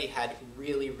everybody had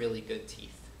really, really good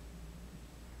teeth.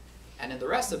 And in the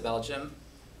rest of Belgium,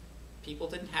 people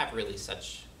didn't have really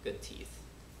such good teeth.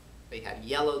 They had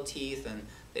yellow teeth and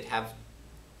they'd have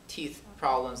teeth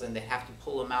problems and they'd have to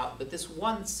pull them out. But this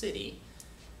one city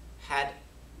had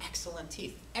excellent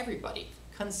teeth, everybody,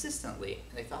 consistently.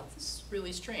 And they thought, this is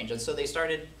really strange. And so they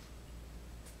started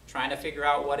trying to figure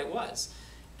out what it was.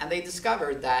 And they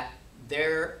discovered that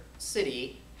their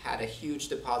city had a huge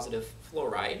deposit of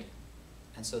fluoride.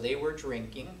 And so they were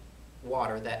drinking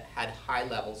water that had high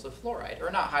levels of fluoride,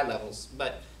 or not high levels,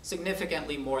 but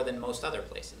significantly more than most other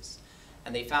places.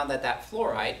 And they found that that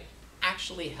fluoride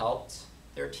actually helped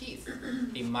their teeth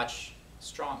be much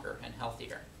stronger and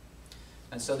healthier.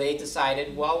 And so they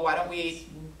decided, well, why don't we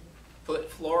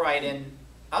put fluoride in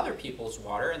other people's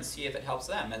water and see if it helps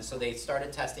them? And so they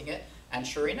started testing it, and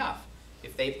sure enough,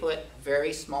 if they put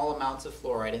very small amounts of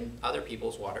fluoride in other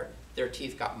people's water, their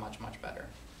teeth got much, much better.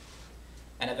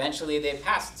 And eventually they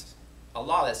passed a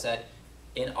law that said,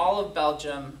 in all of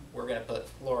Belgium, we're going to put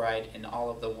fluoride in all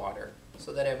of the water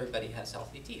so that everybody has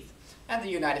healthy teeth. And the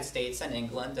United States and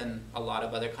England and a lot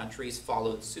of other countries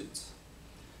followed suit.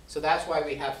 So that's why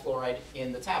we have fluoride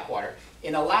in the tap water.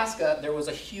 In Alaska, there was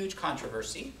a huge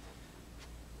controversy.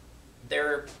 There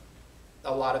are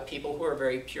a lot of people who are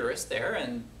very purist there,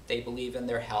 and they believe in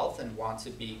their health and want to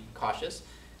be cautious.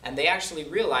 And they actually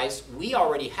realized we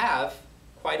already have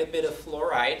quite a bit of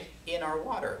fluoride in our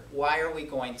water. Why are we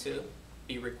going to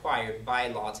be required by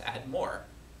law to add more?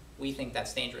 We think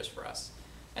that's dangerous for us.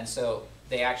 And so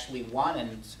they actually won,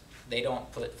 and they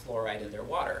don't put fluoride in their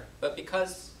water. But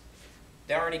because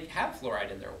they already have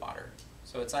fluoride in their water,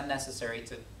 so it's unnecessary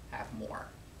to have more.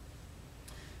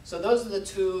 So those are the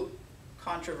two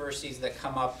controversies that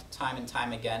come up time and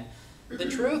time again. The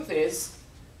truth is,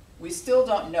 we still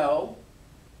don't know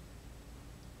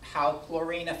how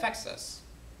chlorine affects us.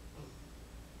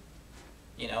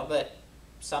 You know, but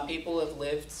some people have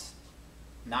lived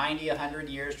 90, 100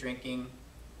 years drinking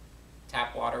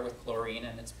tap water with chlorine,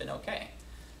 and it's been okay.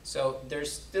 So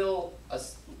there's still a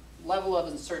level of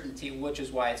uncertainty, which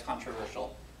is why it's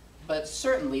controversial. But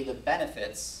certainly the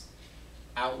benefits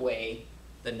outweigh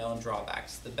the known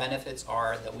drawbacks. The benefits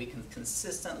are that we can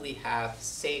consistently have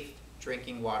safe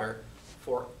drinking water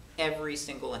for every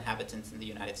single inhabitant in the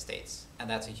United States, and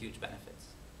that's a huge benefit.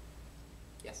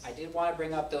 Yes, I did want to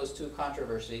bring up those two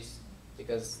controversies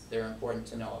because they're important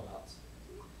to know about.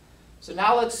 So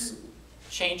now let's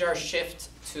change our shift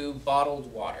to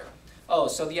bottled water. Oh,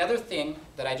 so the other thing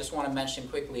that I just want to mention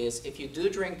quickly is if you do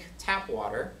drink tap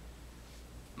water,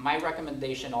 my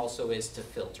recommendation also is to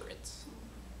filter it.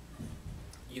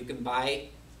 You can buy,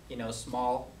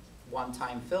 small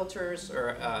one-time filters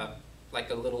or like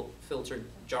a little filter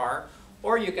jar,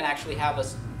 or you can actually have a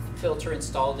filter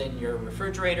installed in your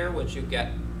refrigerator, which you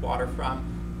get water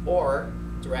from, or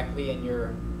directly on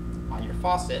your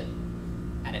faucet,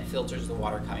 and it filters the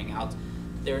water coming out.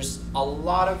 There's a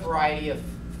lot of variety of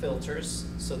filters.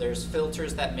 So there's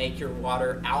filters that make your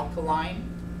water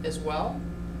alkaline as well,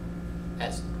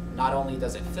 as not only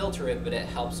does it filter it, but it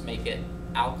helps make it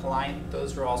alkaline.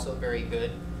 Those are also very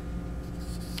good.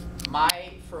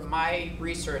 For my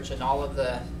research and all of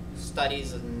the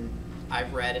studies and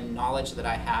I've read and knowledge that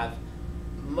I have,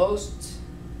 most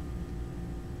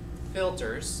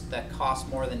filters that cost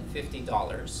more than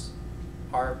 $50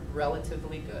 are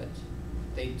relatively good.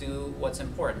 They do what's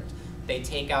important. They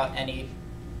take out any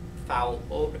foul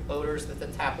odors that the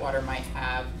tap water might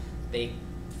have. They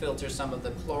filter some of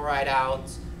the chloride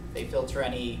out. They filter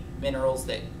any minerals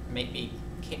that maybe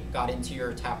got into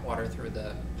your tap water through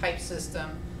the pipe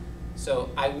system. So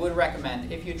I would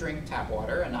recommend, if you drink tap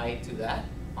water, and I do that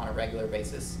on a regular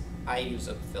basis, I use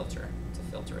a filter to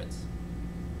filter it.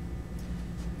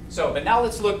 So, but now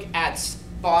let's look at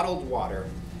bottled water.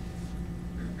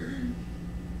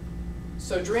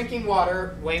 So drinking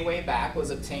water way back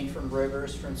was obtained from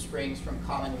rivers, from springs, from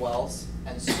common wells,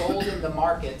 and sold in the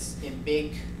markets in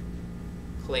big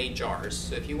clay jars.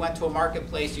 So if you went to a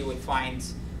marketplace, you would find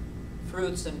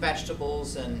fruits and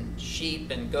vegetables and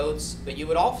sheep and goats, but you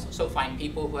would also find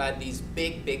people who had these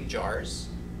big jars,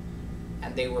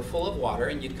 and they were full of water,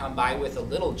 and you'd come by with a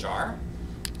little jar,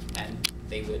 and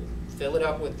they would fill it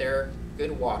up with their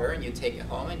good water, and you'd take it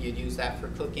home, and you'd use that for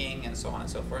cooking and so on and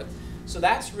so forth. So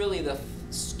that's really the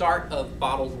start of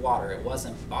bottled water. It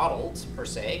wasn't bottled per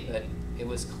se, but it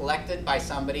was collected by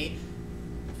somebody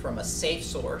from a safe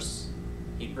source.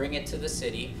 He'd bring it to the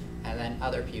city, and then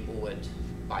other people would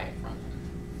buy it from him.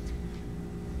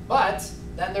 But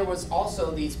then there was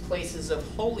also these places of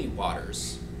holy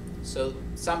waters. So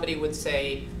somebody would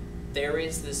say, there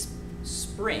is this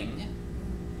spring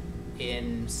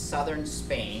in southern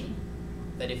Spain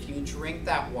that if you drink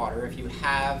that water, if you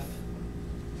have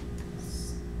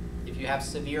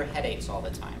severe headaches all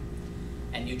the time,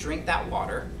 and you drink that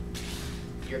water,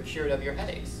 you're cured of your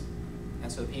headaches.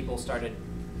 And so people started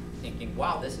thinking,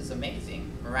 wow, this is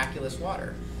amazing, miraculous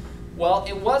water. Well,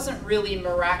 it wasn't really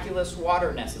miraculous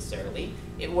water necessarily.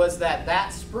 It was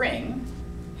that spring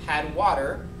had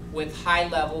water with high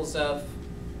levels of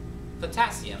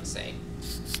potassium, say.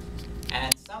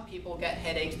 And some people get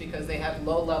headaches because they have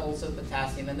low levels of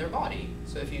potassium in their body.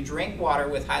 So if you drink water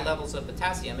with high levels of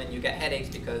potassium and you get headaches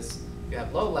because you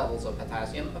have low levels of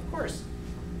potassium, of course,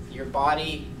 your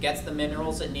body gets the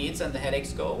minerals it needs and the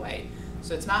headaches go away.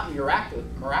 So it's not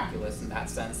miraculous in that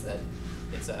sense that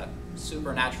it's a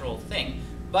supernatural thing.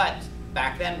 But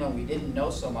back then, when we didn't know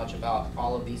so much about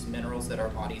all of these minerals that our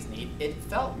bodies need, it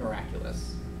felt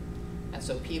miraculous. And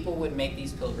so people would make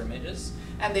these pilgrimages,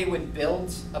 and they would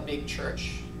build a big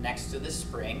church next to the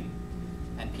spring,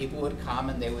 and people would come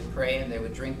and they would pray and they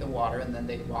would drink the water, and then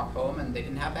they'd walk home and they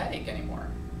didn't have a headache anymore.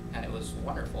 And it was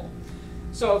wonderful.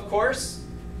 So of course,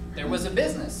 there was a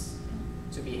business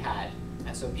to be had.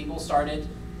 And so people started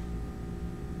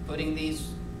putting these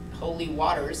holy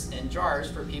waters in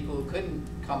jars for people who couldn't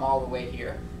come all the way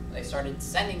here. They started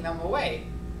sending them away.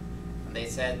 And they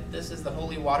said, this is the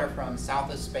holy water from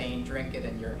south of Spain, drink it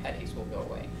and your headaches will go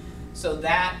away. So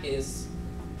that is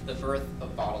the birth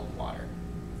of bottled water.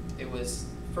 It was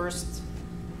first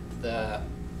the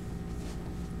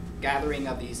gathering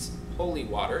of these holy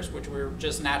waters, which were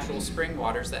just natural spring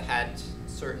waters that had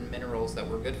certain minerals that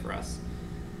were good for us.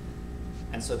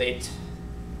 And so they'd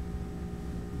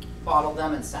bottle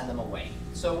them and send them away.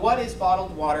 So what is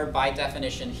bottled water by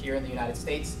definition here in the United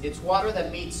States? It's water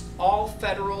that meets all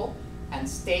federal and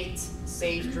state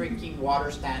safe drinking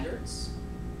water standards.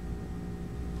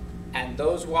 And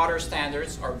those water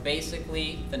standards are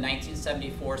basically the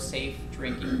 1974 Safe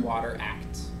Drinking Water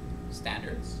Act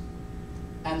standards.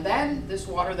 And then this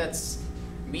water that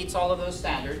meets all of those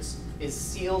standards is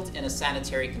sealed in a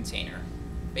sanitary container,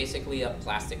 basically a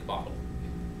plastic bottle.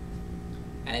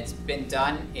 And it's been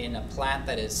done in a plant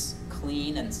that is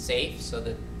clean and safe so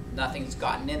that nothing's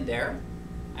gotten in there.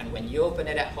 And when you open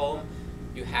it at home,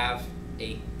 you have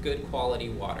a good quality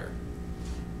water.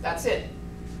 That's it.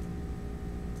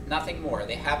 Nothing more.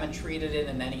 They haven't treated it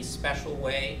in any special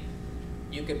way.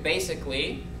 You could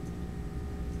basically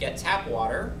get tap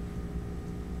water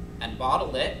and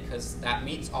bottle it, because that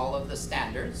meets all of the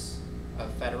standards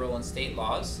of federal and state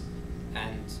laws,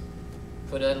 and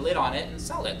put a lid on it and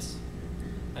sell it.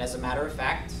 And as a matter of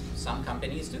fact, some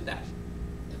companies do that.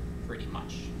 pretty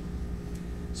much.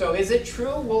 So is it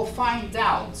true? We'll find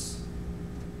out.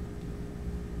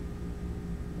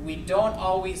 We don't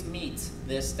always meet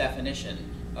this definition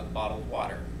of bottled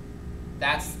water.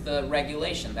 That's the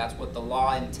regulation, that's what the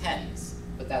law intends,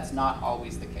 but that's not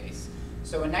always the case.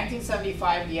 So in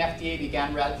 1975, the FDA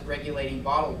began regulating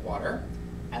bottled water,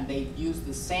 and they used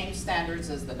the same standards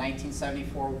as the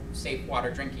 1974 Safe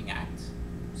Water Drinking Act.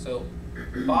 So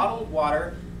bottled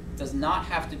water does not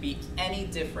have to be any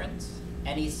different,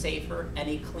 any safer,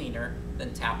 any cleaner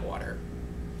than tap water.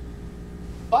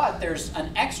 But there's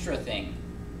an extra thing.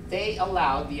 They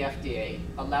allowed, the FDA,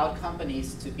 allowed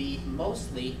companies to be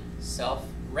mostly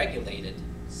self-regulated,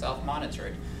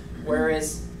 self-monitored,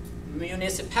 whereas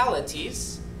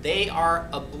municipalities, they are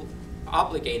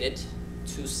obligated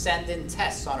to send in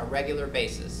tests on a regular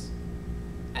basis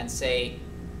and say,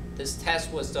 this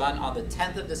test was done on the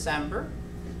 10th of December.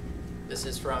 This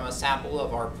is from a sample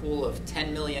of our pool of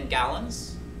 10 million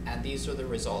gallons, and these are the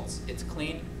results. It's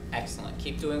clean, excellent.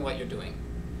 Keep doing what you're doing.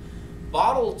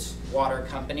 Bottled water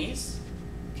companies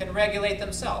can regulate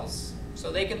themselves. So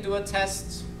they can do a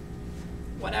test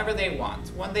whenever they want,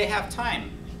 when they have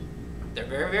time. They're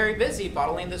very, very busy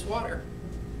bottling this water.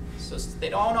 So they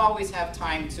don't always have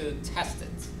time to test it.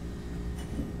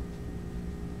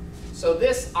 So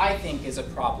this, I think, is a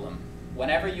problem.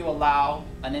 Whenever you allow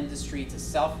an industry to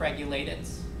self-regulate it,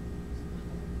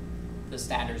 the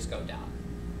standards go down.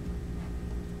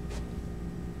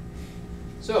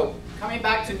 So coming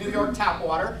back to New York tap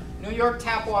water, New York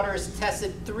tap water is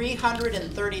tested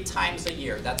 330 times a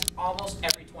year. That's almost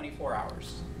every 24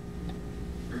 hours.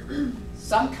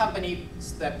 Some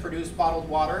companies that produce bottled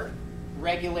water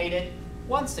regulate it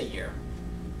once a year.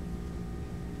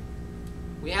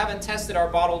 We haven't tested our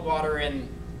bottled water in,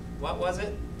 what was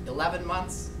it, 11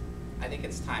 months? I think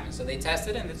it's time. And so they test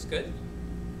it and it's good.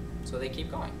 So they keep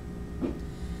going.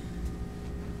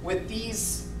 With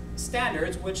these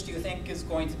standards, which do you think is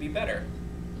going to be better?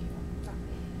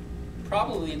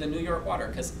 Probably the New York water,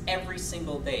 because every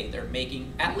single day they're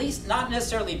making, at least not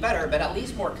necessarily better, but at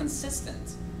least more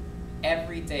consistent.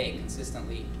 Every day,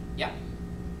 consistently. Yeah?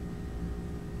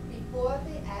 Before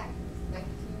the act,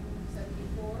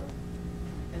 1974,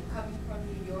 and coming from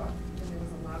New York, and there was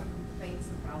a lot of complaints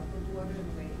about the water and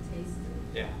the way it tasted.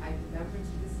 Yeah. I remember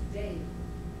to this day,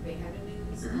 they had a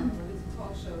news, one of the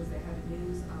talk shows, they had a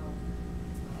news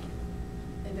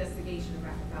investigation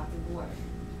about the water.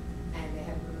 And they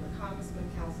had one of the congressman,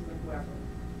 councilman, whoever,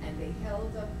 and they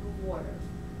held up the water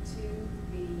to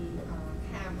the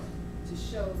camera to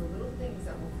show the little things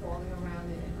that were crawling around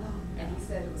in it. And he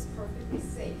said it was perfectly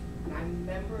safe. And I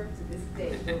remember to this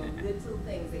day, there were little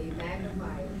things, they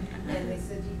magnified it. And they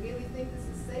said, do you really think this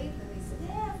is safe? And they said,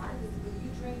 yeah, fine, will you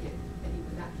drink it? And he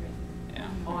would not drink it.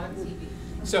 Yeah. On TV.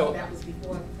 So that was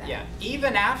before that. Yeah,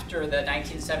 even after the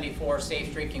 1974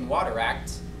 Safe Drinking Water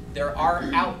Act, there are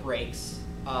outbreaks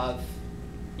of,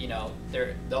 you know,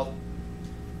 they'll,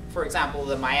 for example,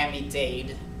 the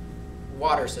Miami-Dade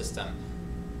water system.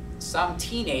 Some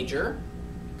teenager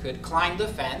could climb the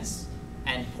fence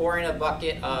and pour in a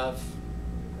bucket of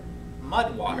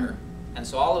mud water. And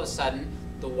so all of a sudden,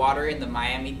 the water in the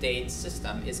Miami-Dade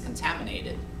system is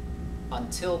contaminated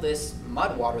until this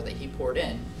mud water that he poured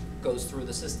in goes through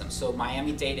the system. So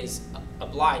Miami-Dade is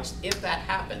obliged, if that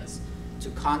happens, to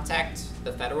contact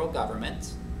the federal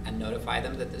government and notify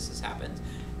them that this has happened,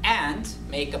 and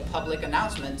make a public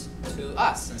announcement to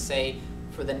us and say,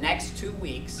 for the next 2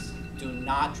 weeks, do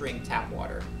not drink tap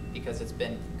water because it's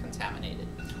been contaminated.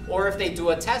 Or if they do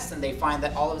a test and they find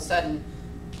that all of a sudden,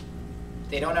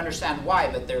 they don't understand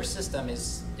why, but their system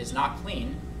is not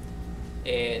clean,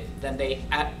 then they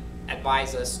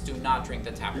advise us, do not drink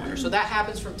the tap water. So that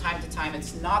happens from time to time.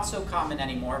 It's not so common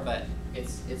anymore, but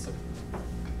it's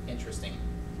interesting.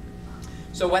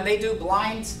 So when they do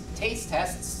blind taste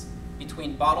tests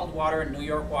between bottled water and New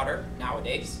York water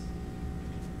nowadays,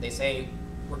 they say,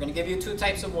 we're going to give you 2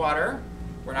 types of water.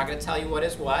 We're not going to tell you what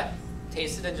is what.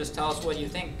 Taste it and just tell us what you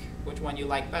think, which one you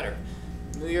like better.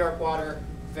 New York water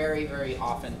very, very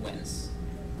often wins.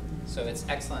 So it's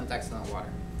excellent, excellent water.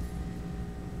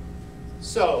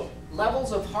 So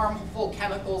levels of harmful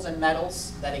chemicals and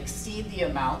metals that exceed the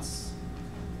amounts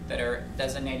that are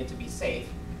designated to be safe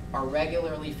are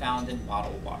regularly found in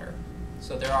bottled water.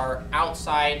 So there are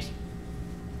outside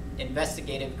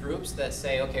investigative groups that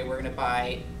say, okay, we're going to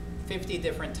buy 50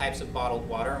 different types of bottled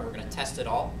water and we're going to test it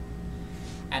all.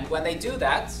 And when they do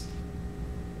that,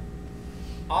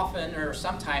 often or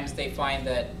sometimes they find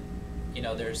that, you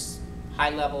know, there's high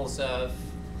levels of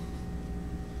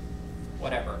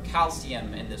whatever,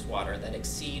 calcium in this water that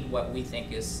exceed what we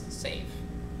think is safe.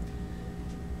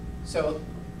 So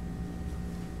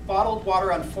bottled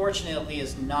water, unfortunately,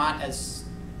 is not as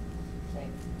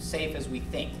safe as we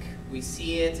think. We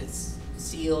see it, it's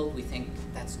sealed, we think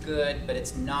that's good, but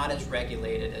it's not as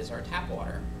regulated as our tap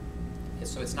water.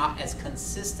 So it's not as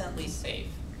consistently safe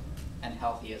and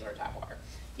healthy as our tap water.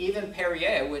 Even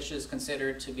Perrier, which is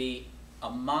considered to be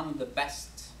among the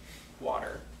best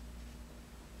water,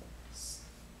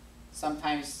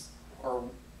 sometimes, or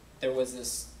there was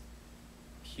this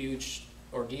huge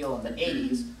ordeal in the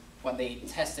 80s when they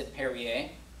tested Perrier,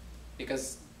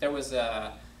 because there was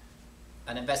an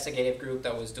investigative group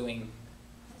that was doing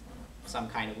some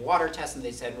kind of water test, and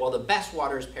they said, well, the best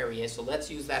water is Perrier, so let's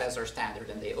use that as our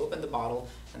standard. And they opened the bottle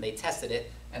and they tested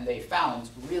it, and they found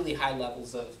really high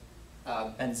levels of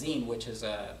benzene, which is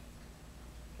a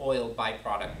oil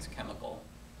byproduct chemical.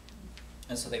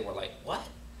 And so they were like, what?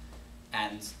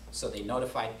 And so they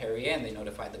notified Perrier, and they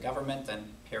notified the government,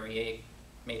 and Perrier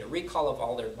made a recall of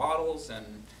all their bottles, and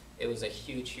it was a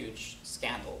huge, huge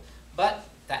scandal. But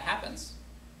that happens.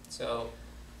 So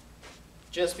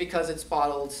just because it's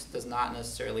bottled does not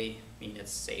necessarily mean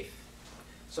it's safe.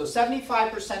 So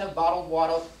 75% of bottled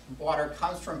water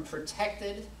comes from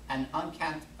protected and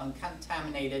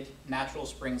uncontaminated natural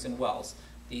springs and wells,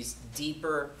 these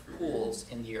deeper pools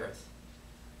in the earth.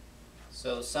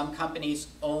 So some companies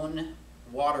own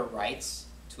water rights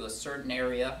to a certain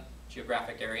area,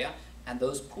 geographic area, and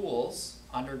those pools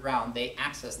underground, they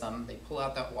access them, they pull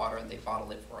out that water, and they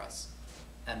bottle it for us.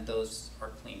 And those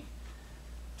are clean.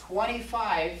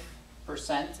 25%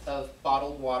 of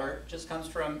bottled water just comes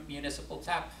from municipal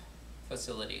tap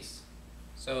facilities.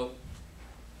 So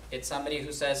it's somebody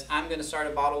who says, I'm going to start a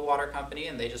bottled water company,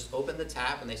 and they just open the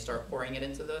tap and they start pouring it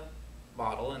into the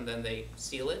bottle, and then they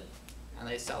seal it and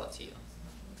they sell it to you.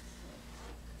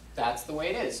 That's the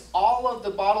way it is. All of the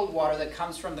bottled water that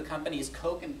comes from the companies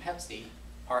Coke and Pepsi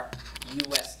are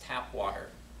US tap water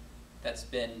that's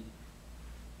been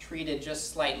treated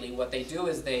just slightly. What they do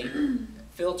is they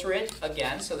filter it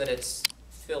again so that it's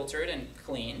filtered and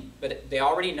clean, but they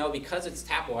already know because it's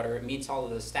tap water, it meets all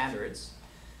of the standards.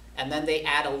 And then they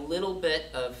add a little bit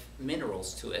of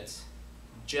minerals to it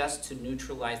just to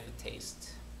neutralize the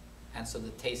taste. And so the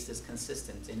taste is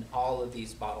consistent in all of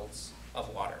these bottles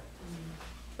of water.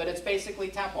 But it's basically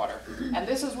tap water. And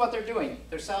this is what they're doing.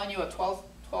 They're selling you a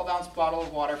 12-ounce bottle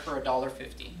of water for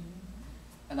 $1.50.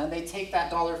 And then they take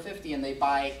that $1.50 and they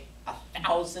buy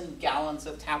 1,000 gallons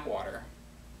of tap water.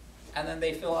 And then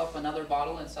they fill up another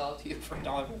bottle and sell it to you for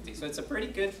 $1.50. So it's a pretty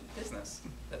good business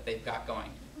that they've got going.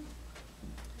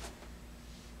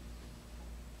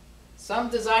 Some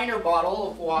designer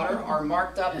bottle of water are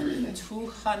marked up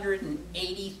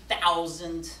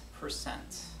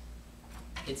 280,000%.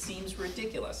 It seems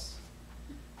ridiculous.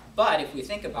 But if we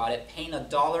think about it, paying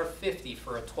 $1.50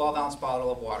 for a 12-ounce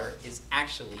bottle of water is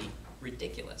actually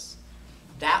ridiculous.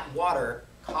 That water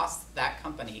costs that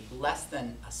company less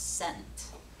than a cent,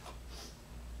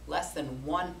 less than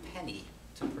 1 penny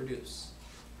to produce.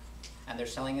 And they're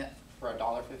selling it for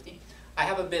 $1.50. I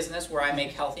have a business where I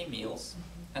make healthy meals.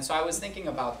 And so I was thinking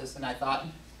about this, and I thought,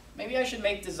 maybe I should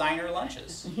make designer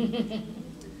lunches.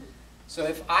 So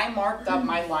if I marked up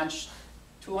my lunch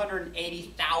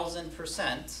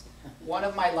 280,000%, one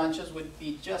of my lunches would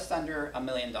be just under $1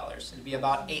 million. It'd be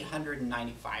about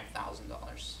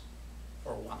 $895,000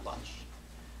 for one lunch.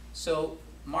 So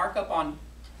markup on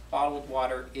bottled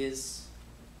water is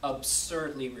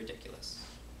absurdly ridiculous.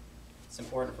 It's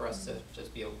important for us to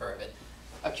just be aware of it.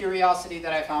 A curiosity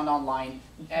that I found online,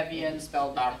 Evian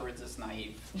spelled backwards is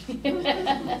naive.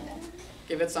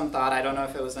 Give it some thought. I don't know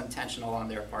if it was intentional on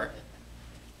their part.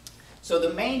 So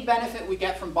the main benefit we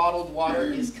get from bottled water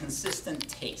is consistent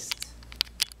taste.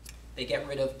 They get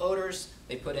rid of odors,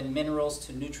 they put in minerals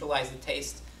to neutralize the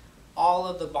taste. All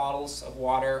of the bottles of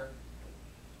water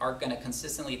are going to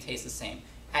consistently taste the same.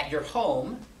 At your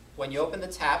home, when you open the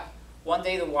tap, one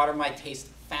day the water might taste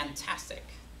fantastic,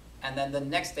 and then the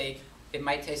next day it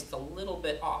might taste a little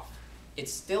bit off.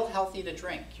 It's still healthy to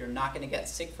drink. You're not going to get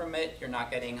sick from it, you're not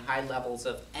getting high levels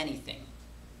of anything.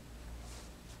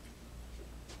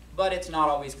 But it's not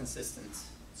always consistent.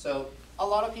 So a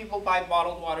lot of people buy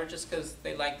bottled water just because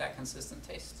they like that consistent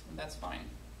taste, and that's fine.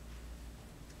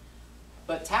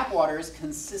 But tap water is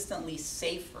consistently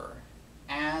safer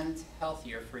and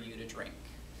healthier for you to drink.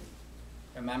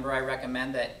 Remember, I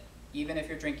recommend that even if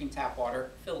you're drinking tap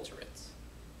water, filter it.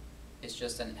 It's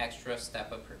just an extra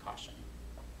step of precaution.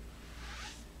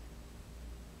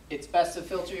 It's best to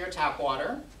filter your tap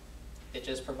water. It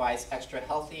just provides extra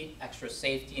healthy, extra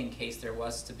safety in case there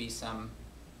was to be some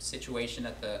situation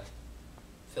at the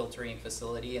filtering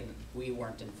facility and we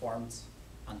weren't informed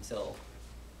until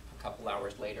a couple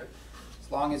hours later.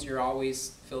 long as you're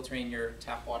always filtering your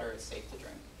tap water, it's safe to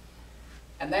drink.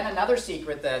 And then another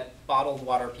secret that bottled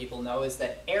water people know is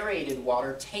that aerated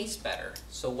water tastes better.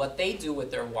 So what they do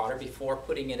with their water before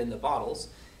putting it in the bottles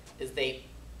is they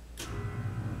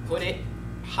put it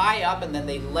high up and then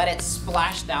they let it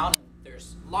splash down.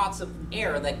 There's lots of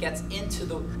air that gets into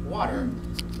the water,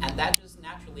 and that just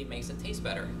naturally makes it taste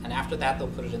better. And after that, they'll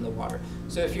put it in the water.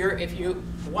 So if you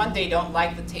one day don't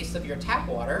like the taste of your tap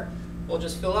water, we'll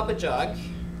just fill up a jug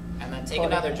and then take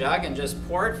another jug and just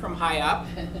pour it from high up,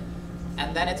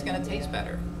 and then it's going to taste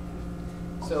better.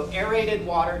 So aerated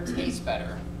water tastes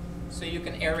better. So you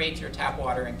can aerate your tap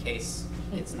water in case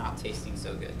it's not tasting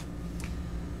so good.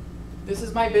 This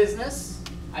is my business.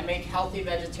 I make healthy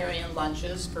vegetarian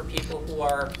lunches for people who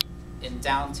are in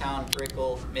downtown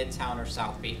Brickell, Midtown, or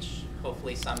South Beach.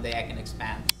 Hopefully someday I can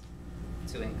expand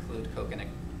to include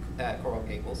Coral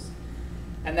Gables.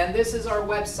 And then this is our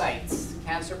website,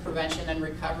 Cancer Prevention and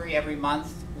Recovery. Every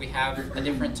month we have a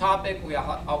different topic. We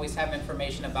always have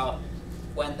information about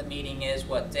when the meeting is,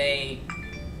 what day,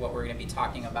 what we're going to be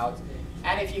talking about.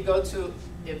 And if you go to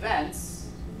events,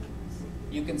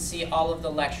 you can see all of the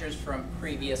lectures from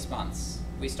previous months.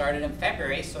 We started in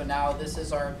February, so now this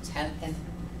is our 10th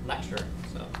lecture.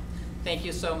 So thank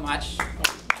you so much.